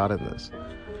fucking thought in this.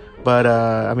 But,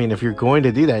 I mean, if you're going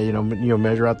to do that, you know,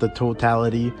 measure out the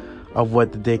totality of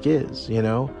what the dick is, you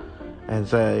know? And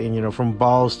so, you know, from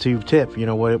balls to tip, you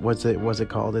know, what's it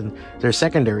called? And their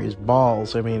secondaries,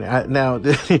 balls. I mean, now, are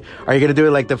you going to do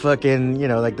it like the fucking, you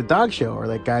know, like the dog show? Or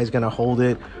like guys going to hold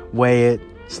it, weigh it,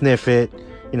 sniff it,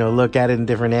 you know, look at it in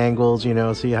different angles, you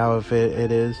know, see how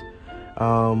it is.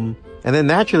 And then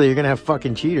naturally you're going to have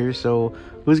fucking cheaters. So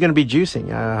who's going to be juicing?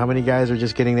 How many guys are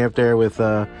just getting up there with,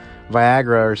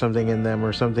 Viagra or something in them,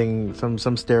 or something, some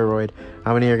steroid?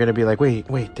 How many are going to be like,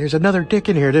 wait, there's another dick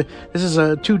in here. This is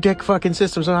a 2-dick fucking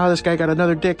system. Somehow this guy got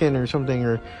another dick in or something,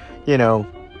 or, you know,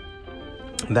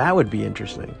 that would be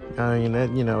interesting. I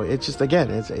mean, you know, it's just,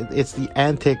 again, it's the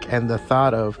antic and the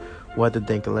thought of what the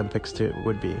Dick Olympics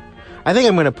would be. I think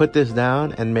I'm going to put this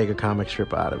down and make a comic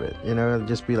strip out of it. You know, it'll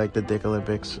just be like the Dick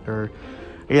Olympics, or,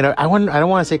 you know, I don't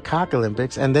want to say cock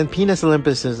Olympics, and then penis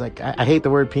Olympics is like, I hate the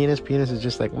word penis. Penis is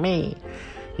just like me,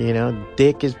 you know.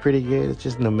 Dick is pretty good. It's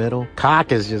just in the middle.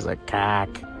 Cock is just like cock,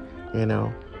 you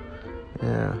know.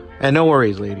 Yeah. And no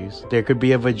worries, ladies. There could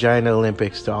be a vagina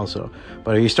Olympics also.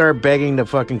 But if you start begging to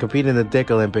fucking compete in the Dick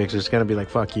Olympics, it's gonna be like,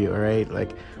 fuck you, alright?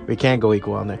 Like, we can't go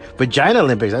equal on there. Vagina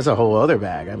Olympics, that's a whole other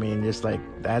bag. I mean, just like,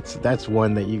 that's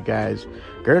one that you guys,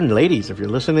 girl and ladies, if you're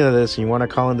listening to this and you want to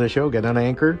call into the show, get on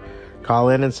Anchor, call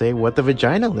in and say what the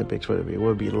Vagina Olympics would be. It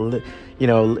would be, you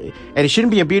know, and it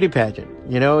shouldn't be a beauty pageant.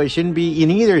 You know, it shouldn't be in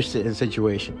either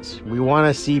situations. We want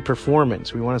to see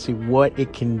performance. We want to see what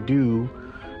it can do,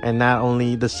 and not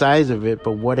only the size of it,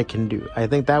 but what it can do. I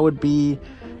think that would be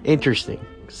interesting.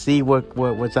 See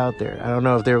what's out there. I don't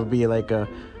know if there would be like a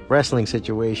wrestling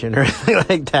situation or anything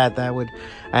like that.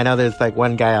 I know there's like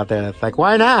one guy out there that's like,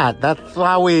 why not? That's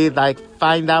how we like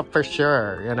find out for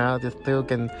sure. You know, this dude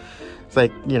can. It's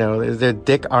like, you know, is there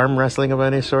dick arm wrestling of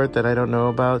any sort that I don't know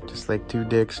about? Just like two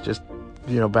dicks just,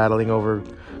 you know, battling over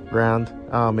ground.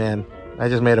 Oh man, I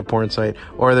just made a porn site.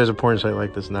 Or there's a porn site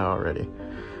like this now already.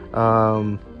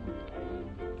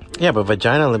 Yeah, but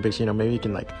Vagina Olympics, you know, maybe you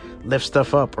can like lift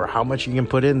stuff up, or how much you can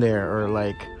put in there, or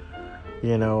like,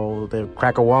 you know, the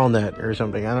crack a walnut or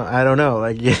something. I don't know.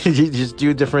 Like, you just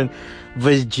do different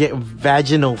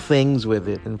vaginal things with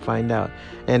it and find out.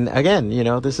 And again, you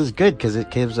know, this is good because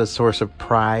it gives a source of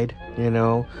pride, you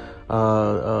know,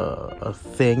 a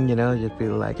thing, you know, just be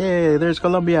like, hey, there's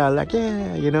Colombia. Like,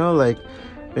 yeah, you know, like,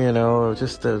 you know,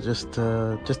 just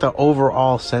a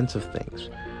overall sense of things.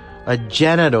 A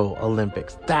genital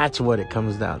Olympics. That's what it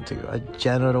comes down to. A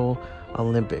genital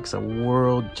Olympics, a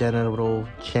world genital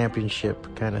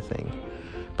championship kind of thing.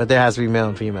 But there has to be male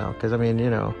and female, because I mean, you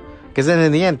know, because then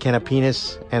in the end, can a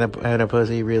penis and a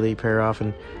pussy really pair off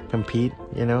and compete?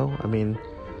 You know, I mean,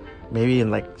 Maybe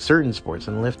in like certain sports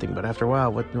and lifting, but after a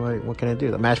while, what can I do?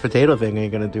 The mashed potato thing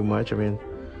ain't gonna do much. I mean,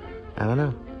 I don't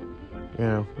know. You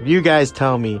know, you guys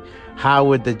tell me, how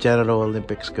would the genital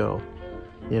Olympics go?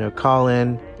 You know, call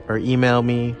in or email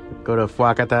me. Go to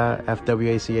Fwacata,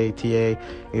 Fwacata,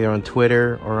 either on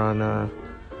Twitter or on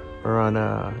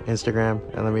Instagram,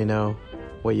 and let me know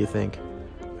what you think.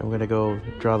 I'm gonna go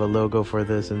draw the logo for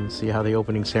this and see how the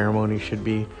opening ceremony should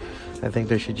be. I think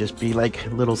there should just be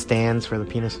like little stands for the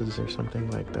penises or something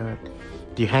like that.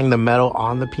 Do you hang the medal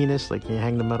on the penis? Like, you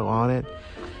hang the medal on it,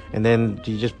 and then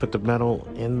do you just put the medal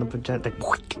in the vagina?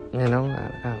 Like, you know,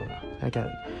 I don't know. I got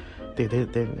it.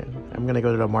 I'm gonna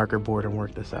go to the marker board and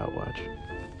work this out. Watch.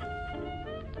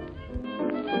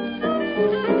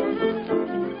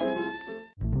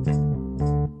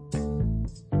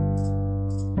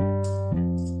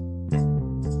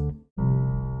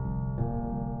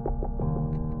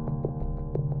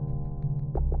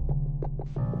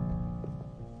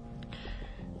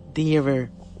 Do you ever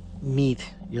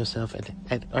meet yourself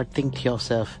or think to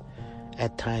yourself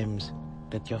at times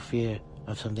that your fear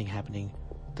of something happening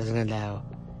doesn't allow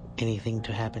anything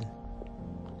to happen?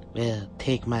 Well,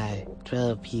 take my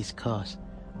 12-piece course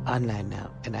online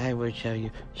now, and I will show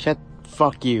you.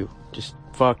 Fuck you. Just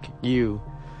fuck you.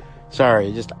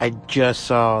 Sorry, I just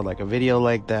saw like a video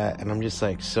like that, and I'm just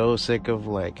like so sick of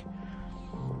like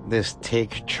this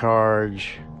take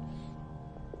charge,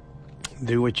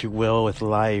 do what you will with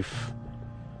life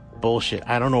bullshit.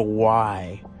 I don't know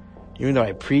why, even though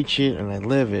I preach it and I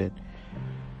live it,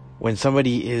 when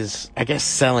somebody is, I guess,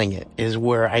 selling it is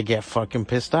where I get fucking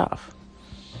pissed off.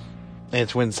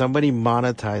 It's when somebody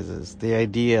monetizes the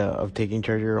idea of taking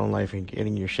charge of your own life and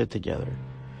getting your shit together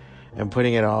and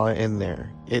putting it all in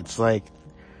there. It's like,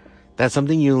 that's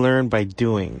something you learn by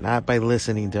doing, not by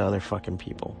listening to other fucking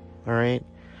people. All right?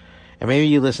 And maybe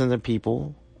you listen to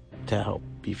people to help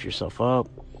beef yourself up,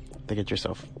 to get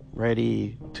yourself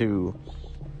ready to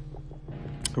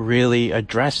really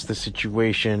address the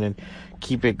situation and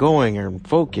keep it going and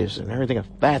focus and everything else.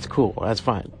 That's cool. That's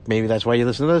fine. Maybe that's why you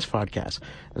listen to this podcast.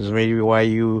 This is maybe why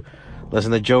you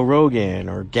listen to Joe Rogan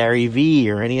or Gary Vee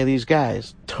or any of these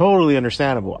guys. Totally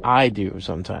understandable. I do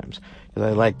sometimes,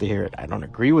 because I like to hear it. I don't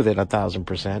agree with it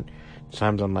 1,000%.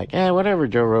 Sometimes I'm like, whatever,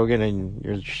 Joe Rogan, and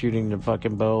you're shooting the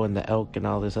fucking bow and the elk and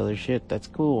all this other shit. That's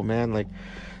cool, man. Like,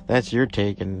 that's your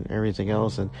take and everything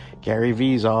else. And Gary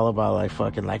Vee's all about like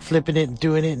fucking like flipping it and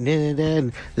doing it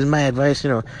and this is my advice, you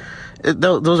know.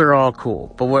 Those are all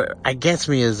cool. But what gets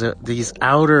me is these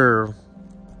outer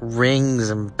rings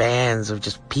and bands of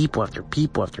just people after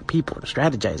people after people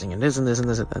strategizing and this and this and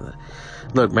this and that.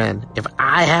 Look, man, if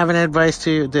I have an advice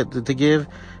to give,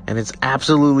 and it's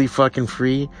absolutely fucking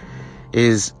free,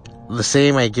 is the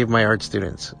same I give my art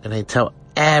students, and I tell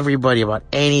everybody about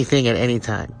anything at any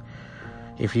time.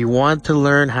 If you want to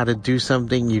learn how to do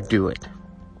something, you do it.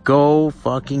 Go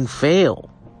fucking fail.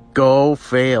 Go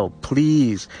fail,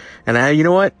 please. And you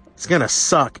know what? It's gonna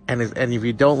suck. And if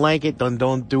you don't like it, then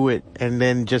don't do it. And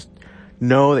then just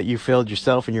know that you failed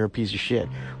yourself and you're a piece of shit.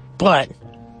 But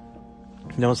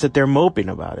don't sit there moping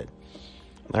about it.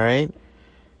 All right?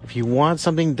 If you want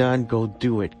something done, go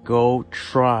do it. Go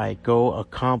try. Go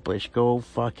accomplish. Go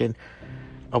fucking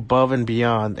above and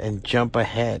beyond and jump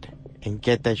ahead and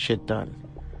get that shit done.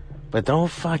 But don't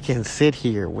fucking sit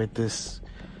here with this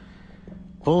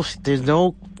bullshit. There's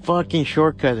no fucking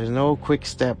shortcut. There's no quick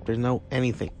step. There's no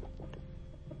anything.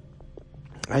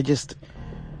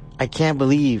 I can't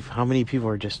believe how many people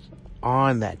are just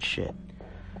on that shit.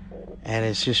 And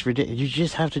it's just ridiculous. You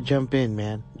just have to jump in,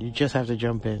 man. You just have to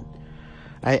jump in.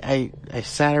 I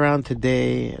sat around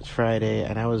today, it's Friday,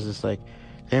 and I was just like,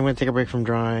 hey, I'm going to take a break from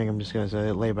drawing. I'm just going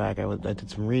to lay back. I did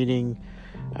some reading.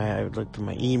 I looked at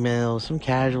my emails, some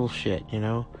casual shit, you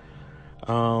know.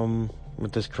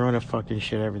 With this corona fucking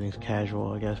shit, everything's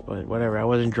casual, I guess, but whatever. I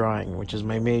wasn't drawing, which is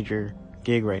my major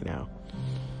gig right now.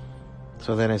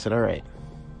 So then I said, all right,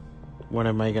 what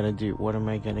am I going to do? What am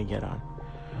I going to get on?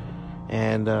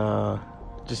 And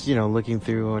just, you know, looking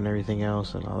through and everything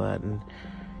else and all that, and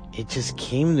it just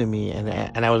came to me, and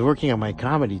I was working on my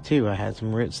comedy too. I had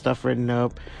some stuff written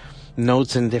up,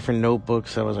 notes in different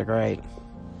notebooks. So I was like, all right,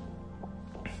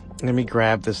 let me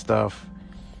grab this stuff,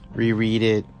 reread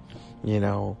it, you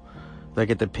know, look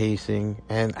at the pacing.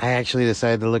 And I actually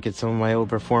decided to look at some of my old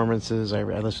performances. I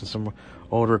listened to some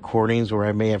old recordings where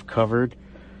I may have covered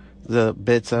the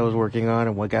bits I was working on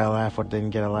and what got a laugh, what didn't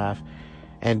get a laugh.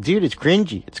 And dude, it's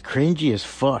cringy. It's cringy as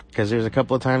fuck, because there's a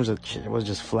couple of times that shit was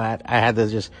just flat. I had to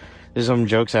there's some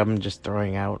jokes I'm just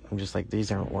throwing out. I'm just like,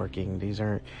 these aren't working.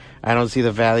 I don't see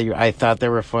the value. I thought they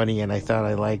were funny and I thought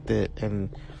I liked it, and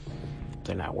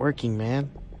they're not working, man.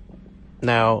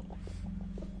 Now,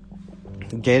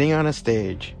 getting on a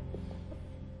stage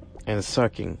and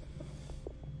sucking.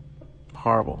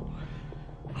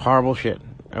 Horrible shit.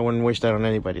 I wouldn't wish that on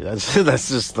anybody. That's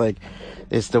just like,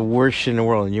 it's the worst shit in the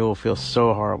world, and you will feel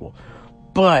so horrible.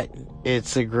 But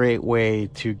it's a great way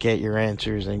to get your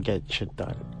answers and get shit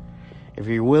done. If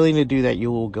you're willing to do that,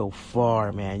 you will go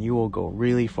far, man. You will go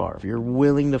really far. If you're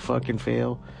willing to fucking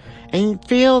fail. And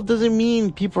fail doesn't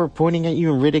mean people are pointing at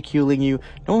you and ridiculing you.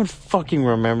 No one fucking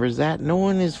remembers that. No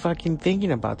one is fucking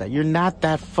thinking about that. You're not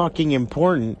that fucking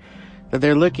important that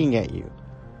they're looking at you.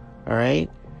 Alright?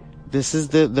 This is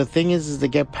the thing is to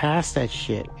get past that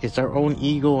shit. It's our own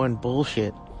ego and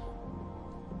bullshit.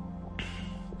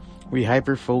 We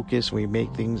hyper-focus. We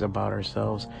make things about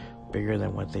ourselves bigger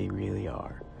than what they really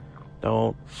are.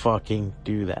 Don't fucking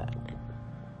do that.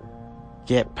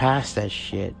 Get past that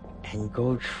shit and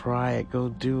go try it. Go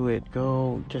do it.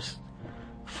 Go. Just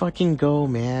fucking go,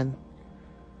 man.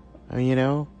 You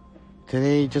know?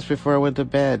 Today, just before I went to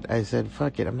bed, I said,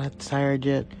 fuck it. I'm not tired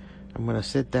yet. I'm going to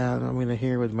sit down. I'm going to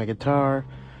hear with my guitar.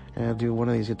 And I'll do one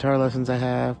of these guitar lessons I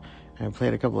have. And I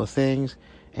played a couple of things.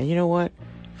 And you know what?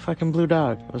 Fucking Blue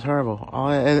Dog. It was horrible.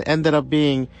 It ended up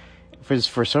being,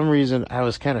 for some reason, I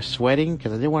was kind of sweating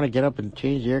because I didn't want to get up and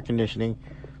change the air conditioning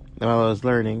while I was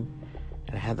learning.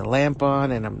 And I had the lamp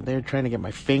on, and I'm there trying to get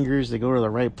my fingers to go to the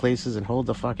right places and hold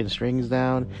the fucking strings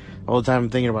down. All the time I'm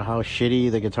thinking about how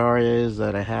shitty the guitar is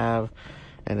that I have.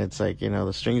 And it's like, you know,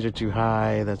 the strings are too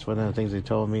high. That's one of the things they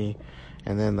told me.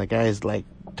 And then the guy's like,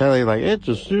 telling like, it's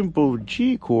a simple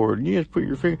G chord. You just put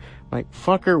your finger. I'm like,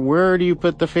 fucker, where do you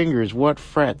put the fingers? What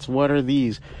frets? What are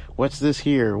these? What's this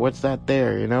here? What's that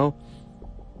there? You know?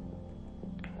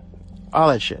 All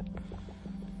that shit.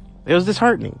 It was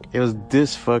disheartening. It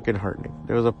was fucking heartening.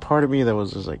 There was a part of me that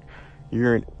was just like,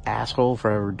 you're an asshole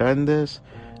for ever doing this,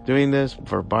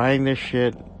 for buying this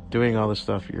shit, doing all this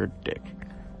stuff. You're a dick.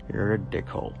 You're a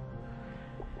dickhole.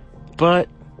 But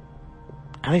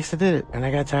at least I did it, and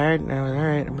I got tired, and I was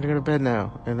alright, I'm gonna go to bed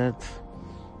now, and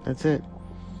that's it.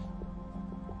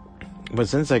 But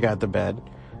since I got to bed,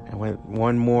 I went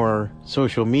one more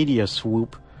social media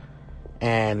swoop,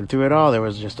 and through it all, there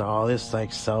was just all this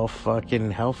like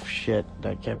self-fucking health shit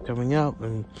that kept coming up,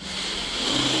 and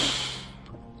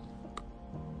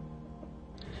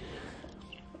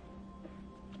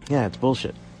yeah, it's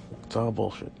bullshit. It's all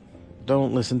bullshit.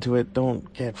 Don't listen to it.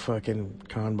 Don't get fucking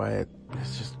conned by it.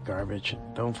 It's just garbage.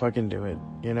 Don't fucking do it.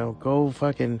 You know, go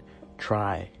fucking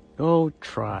try. Go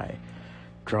try.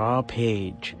 Draw a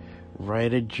page.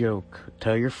 Write a joke.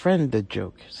 Tell your friend the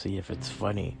joke. See if it's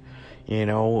funny. You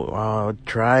know,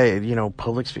 try it. You know,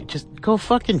 public speak. Just go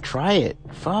fucking try it.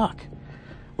 Fuck.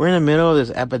 We're in the middle of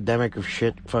this epidemic of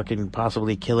shit fucking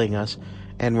possibly killing us.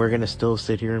 And we're gonna still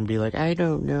sit here and be like, I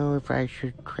don't know if I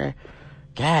should cry.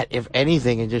 God, if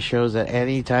anything, it just shows that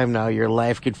any time now your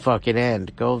life could fucking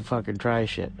end. Go fucking try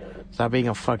shit. Stop being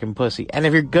a fucking pussy. And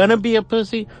if you're gonna be a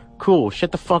pussy, cool.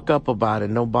 Shut the fuck up about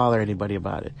it. Don't bother anybody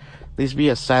about it. At least be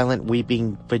a silent,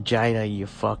 weeping vagina, you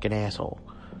fucking asshole.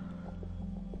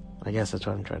 I guess that's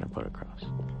what I'm trying to put across.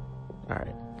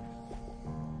 Alright.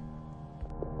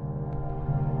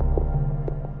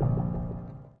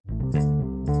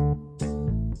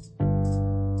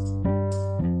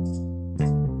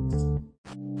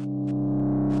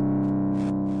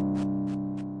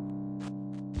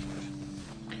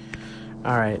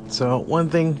 Alright, so one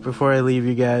thing before I leave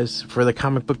you guys, for the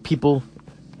comic book people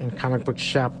and comic book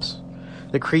shops,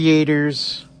 the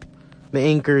creators, the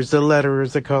inkers, the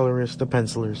letterers, the colorists, the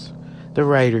pencilers, the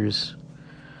writers,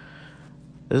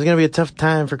 this is gonna be a tough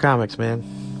time for comics, man.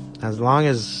 As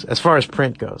far as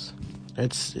print goes.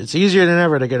 It's easier than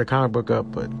ever to get a comic book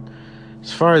up, but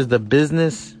as far as the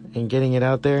business and getting it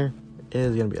out there, it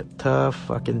is gonna be a tough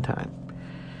fucking time.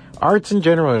 Arts in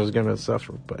general is gonna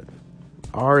suffer, but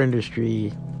our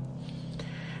industry,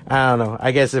 I don't know.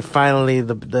 I guess if finally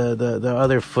the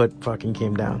other foot fucking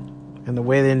came down, and the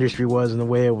way the industry was and the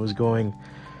way it was going,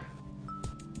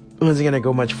 it wasn't gonna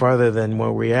go much farther than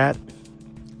where we're at.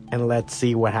 And let's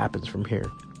see what happens from here.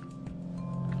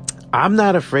 I'm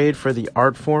not afraid for the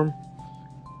art form.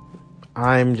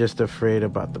 I'm just afraid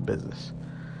about the business.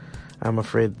 I'm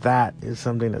afraid that is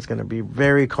something that's gonna be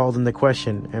very called into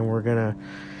question, and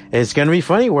it's going to be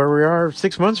funny where we are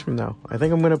 6 months from now. I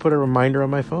think I'm going to put a reminder on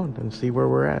my phone and see where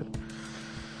we're at.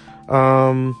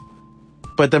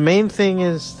 But the main thing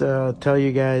is to tell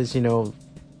you guys,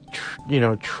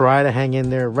 try to hang in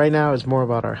there. Right now, it's more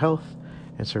about our health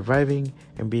and surviving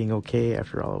and being okay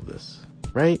after all of this.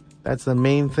 Right? That's the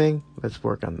main thing. Let's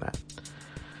work on that.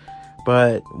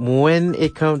 But when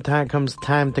it comes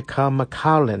time to come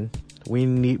a-calling, we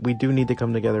do need to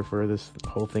come together for this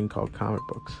whole thing called comic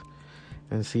books.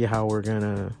 and see how we're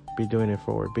gonna be doing it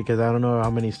forward, because I don't know how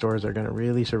many stores are gonna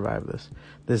really survive this.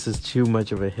 This is too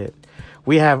much of a hit.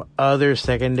 We have other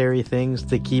secondary things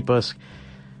to keep us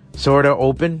sort of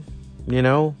open, you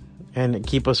know, and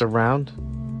keep us around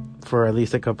for at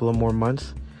least a couple of more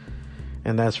months.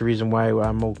 And that's the reason why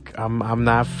I'm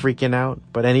not freaking out.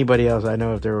 But anybody else, I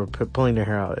know if they were pulling their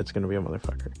hair out, it's going to be a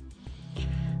motherfucker.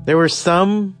 There was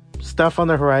some stuff on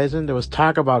the horizon. There was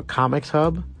talk about Comics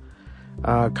Hub.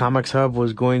 Comics Hub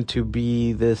was going to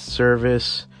be this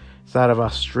service. It's out of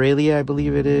Australia, I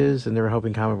believe it is. And they were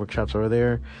helping comic book shops over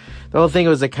there. The whole thing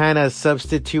was to kind of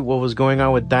substitute what was going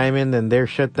on with Diamond and their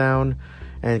shutdown,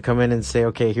 and come in and say,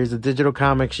 okay, here's the digital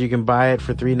comics. You can buy it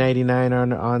for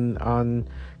 $3.99 on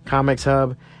Comics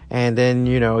Hub, and then,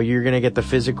 you know, you're gonna get the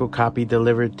physical copy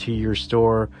delivered to your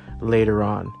store later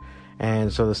on.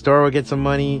 And so the store will get some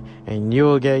money, and you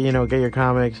will get your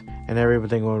comics, and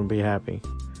everything will be happy.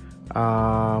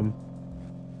 I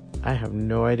have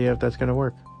no idea if that's gonna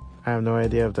work. I have no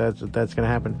idea if that's gonna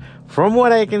happen. From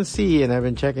what I can see, and I've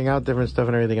been checking out different stuff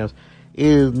and everything else,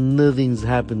 nothing's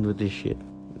happened with this shit.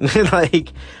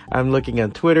 Like, I'm looking on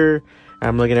Twitter,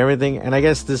 I'm looking at everything, and I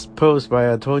guess this post by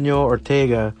Antonio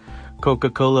Ortega,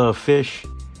 Coca-Cola Fish,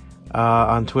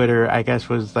 on Twitter, I guess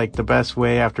was like the best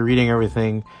way, after reading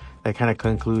everything, that kind of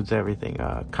concludes everything.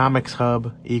 Comics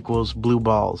Hub equals blue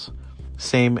balls.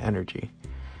 Same energy.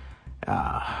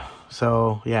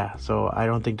 So I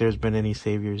don't think there's been any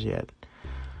saviors yet.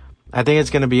 I think it's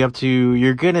going to be up to,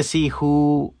 you're going to see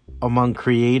who among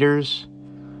creators,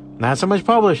 not so much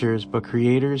publishers, but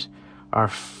creators, are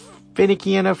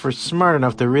finicky enough or smart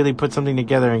enough to really put something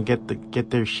together and get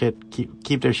their shit,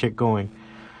 keep their shit going.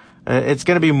 It's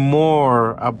going to be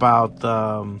more about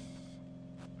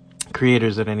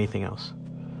creators than anything else.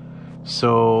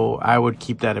 So I would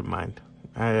keep that in mind.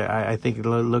 I think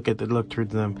look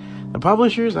towards them. The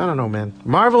publishers, I don't know, man.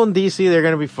 Marvel and DC, they're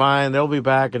going to be fine. They'll be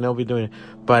back and they'll be doing it.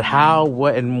 But how,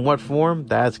 what, in what form,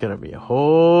 that's going to be a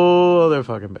whole other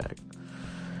fucking bag.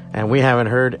 And we haven't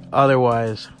heard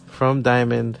otherwise from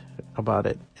Diamond about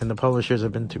it. And the publishers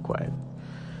have been too quiet.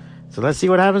 So let's see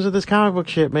what happens with this comic book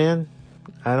shit, man.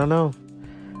 I don't know.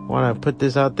 I want to put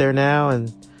this out there now.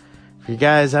 And if you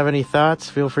guys have any thoughts,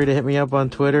 feel free to hit me up on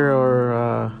Twitter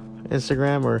or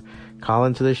Instagram, or call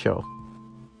into the show.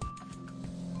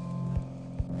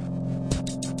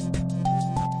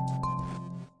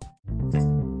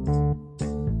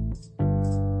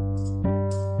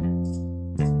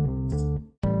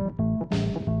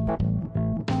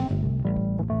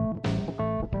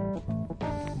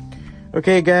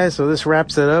 Okay, guys, so this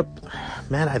wraps it up.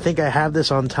 Man, I think I have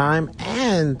this on time,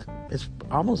 and it's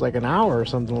almost like an hour or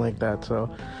something like that.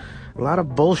 So a lot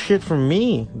of bullshit from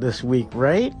me this week,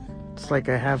 right? It's like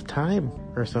I have time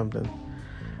or something.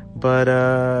 But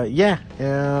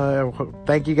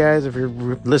thank you guys. If you're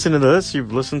listening to this,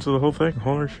 you've listened to the whole thing.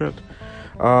 Holy shit.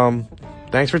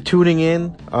 Thanks for tuning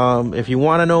in. If you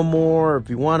want to know more, if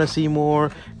you want to see more,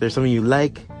 if there's something you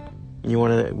like, you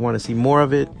want to see more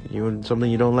of it,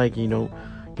 something you don't like, you don't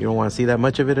want to see that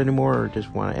much of it anymore, or just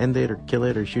want to end it or kill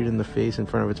it or shoot it in the face in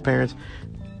front of its parents,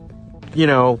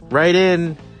 write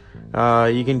in.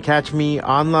 You can catch me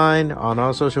online on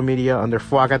all social media under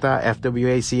Fwacata,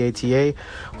 Fwacata,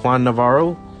 Juan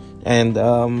Navarro. And,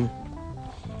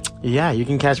 you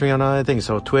can catch me on other things.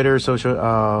 So Twitter,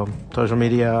 social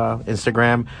media,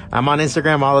 Instagram. I'm on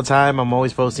Instagram all the time. I'm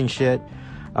always posting shit.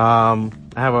 I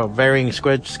have a varying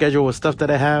schedule with stuff that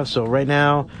I have. So right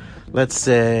now, let's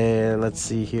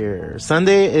see here.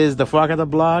 Sunday is the Fwacata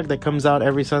blog that comes out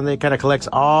every Sunday. Kind of collects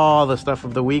all the stuff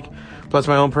of the week, plus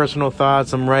my own personal thoughts,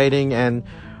 some writing, and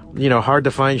hard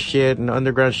to find shit and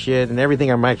underground shit and everything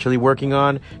I'm actually working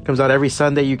on. It comes out every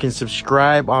Sunday. You can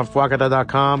subscribe on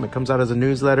Fwacata.com. It comes out as a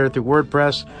newsletter through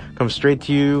WordPress. Comes straight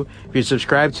to you. If you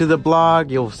subscribe to the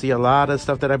blog, you'll see a lot of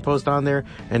stuff that I post on there,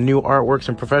 and new artworks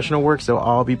and professional works. They'll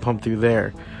all be pumped through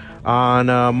there. On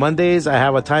Mondays, I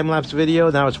have a time-lapse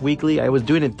video. Now it's weekly. I was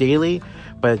doing it daily,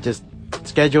 but just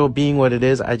schedule being what it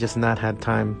is, I just not had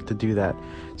time to do that.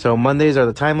 So Mondays are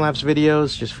the time-lapse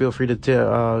videos. Just feel free to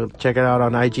check it out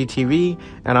on IGTV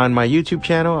and on my YouTube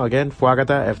channel. Again,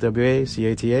 Fwacata,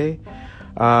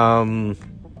 Fwacata.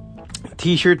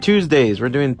 T-shirt Tuesdays. We're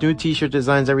doing new T-shirt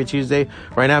designs every Tuesday.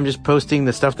 Right now, I'm just posting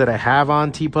the stuff that I have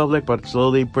on TeePublic, but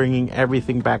slowly bringing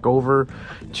everything back over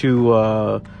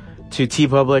to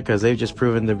TeePublic, because they've just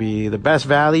proven to be the best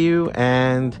value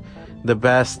and the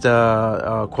best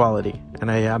quality,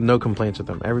 and I have no complaints with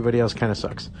them. Everybody else kind of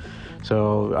sucks.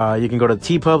 So you can go to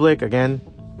TeePublic, again,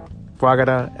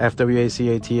 Fwacata,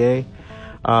 Fwacata.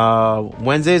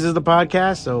 Wednesdays is the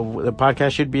podcast, so the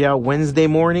podcast should be out Wednesday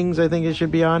mornings. I think it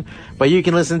should be on, but you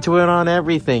can listen to it on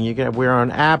everything. We're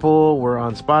on Apple, we're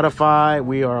on Spotify,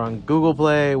 we are on Google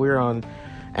Play, we're on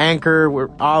Anchor, we're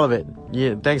all of it.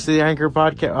 Yeah, thanks to the Anchor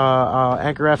podcast,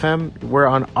 Anchor FM, we're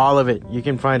on all of it. You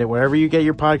can find it wherever you get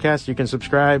your podcast. You can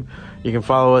subscribe, you can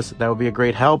follow us. That would be a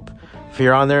great help. If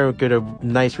you're on there, get a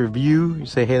nice review. You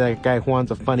say, hey, that guy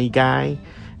Juan's a funny guy,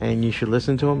 and you should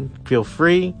listen to him. Feel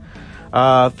free.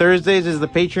 Thursdays is the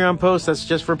Patreon post. That's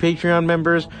just for Patreon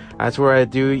members. That's where I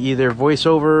do either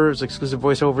voiceovers, exclusive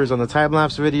voiceovers on the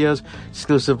time-lapse videos,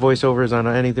 exclusive voiceovers on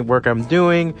anything work I'm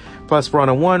doing, plus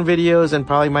one-on-one videos, and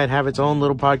probably might have its own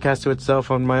little podcast to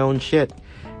itself on my own shit.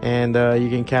 And you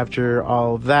can capture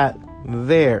all of that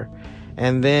there.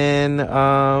 And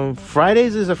then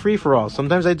Fridays is a free-for-all.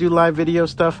 Sometimes I do live video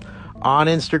stuff on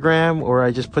Instagram, or I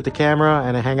just put the camera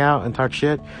and I hang out and talk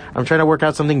shit. I'm trying to work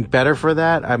out something better for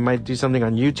that. I might do something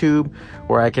on YouTube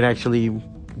where I can actually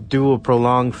do a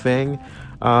prolonged thing.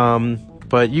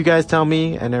 But you guys tell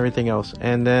me and everything else.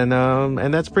 And then,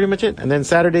 and that's pretty much it. And then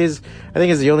Saturdays, I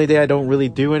think, is the only day I don't really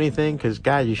do anything, because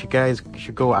God, you guys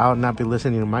should go out and not be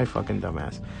listening to my fucking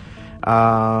dumbass.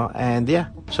 And yeah,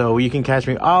 so you can catch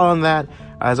me all on that.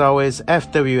 As always,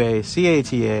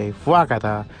 FWACATA,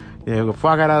 Fuacata. You know, go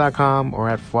fuacata.com or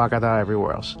at Fuacata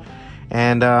everywhere else.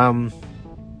 And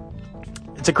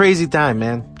it's a crazy time,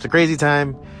 man. It's a crazy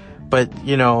time. But,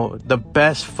 you know, the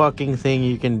best fucking thing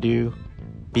you can do,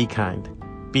 be kind.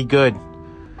 Be good.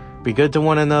 Be good to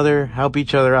one another. Help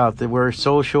each other out. We're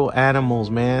social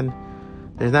animals, man.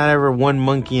 There's not ever one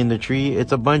monkey in the tree.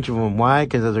 It's a bunch of them. Why?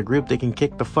 Because as a group, they can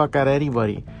kick the fuck out of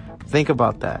anybody. Think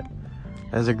about that.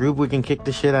 As a group, we can kick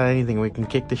the shit out of anything. We can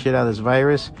kick the shit out of this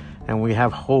virus. And we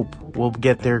have hope. We'll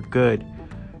get there good.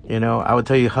 You know, I would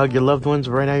tell you, hug your loved ones.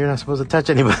 Right now, you're not supposed to touch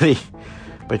anybody.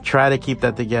 But try to keep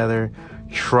that together.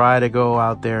 Try to go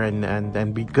out there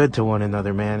and be good to one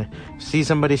another, man. See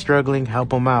somebody struggling,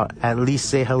 help them out. At least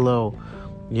say hello.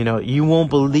 You know, you won't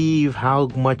believe how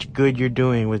much good you're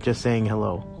doing with just saying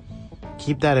hello.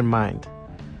 Keep that in mind.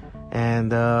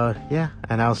 And, yeah.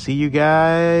 And I'll see you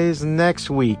guys next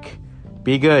week.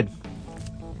 Be good.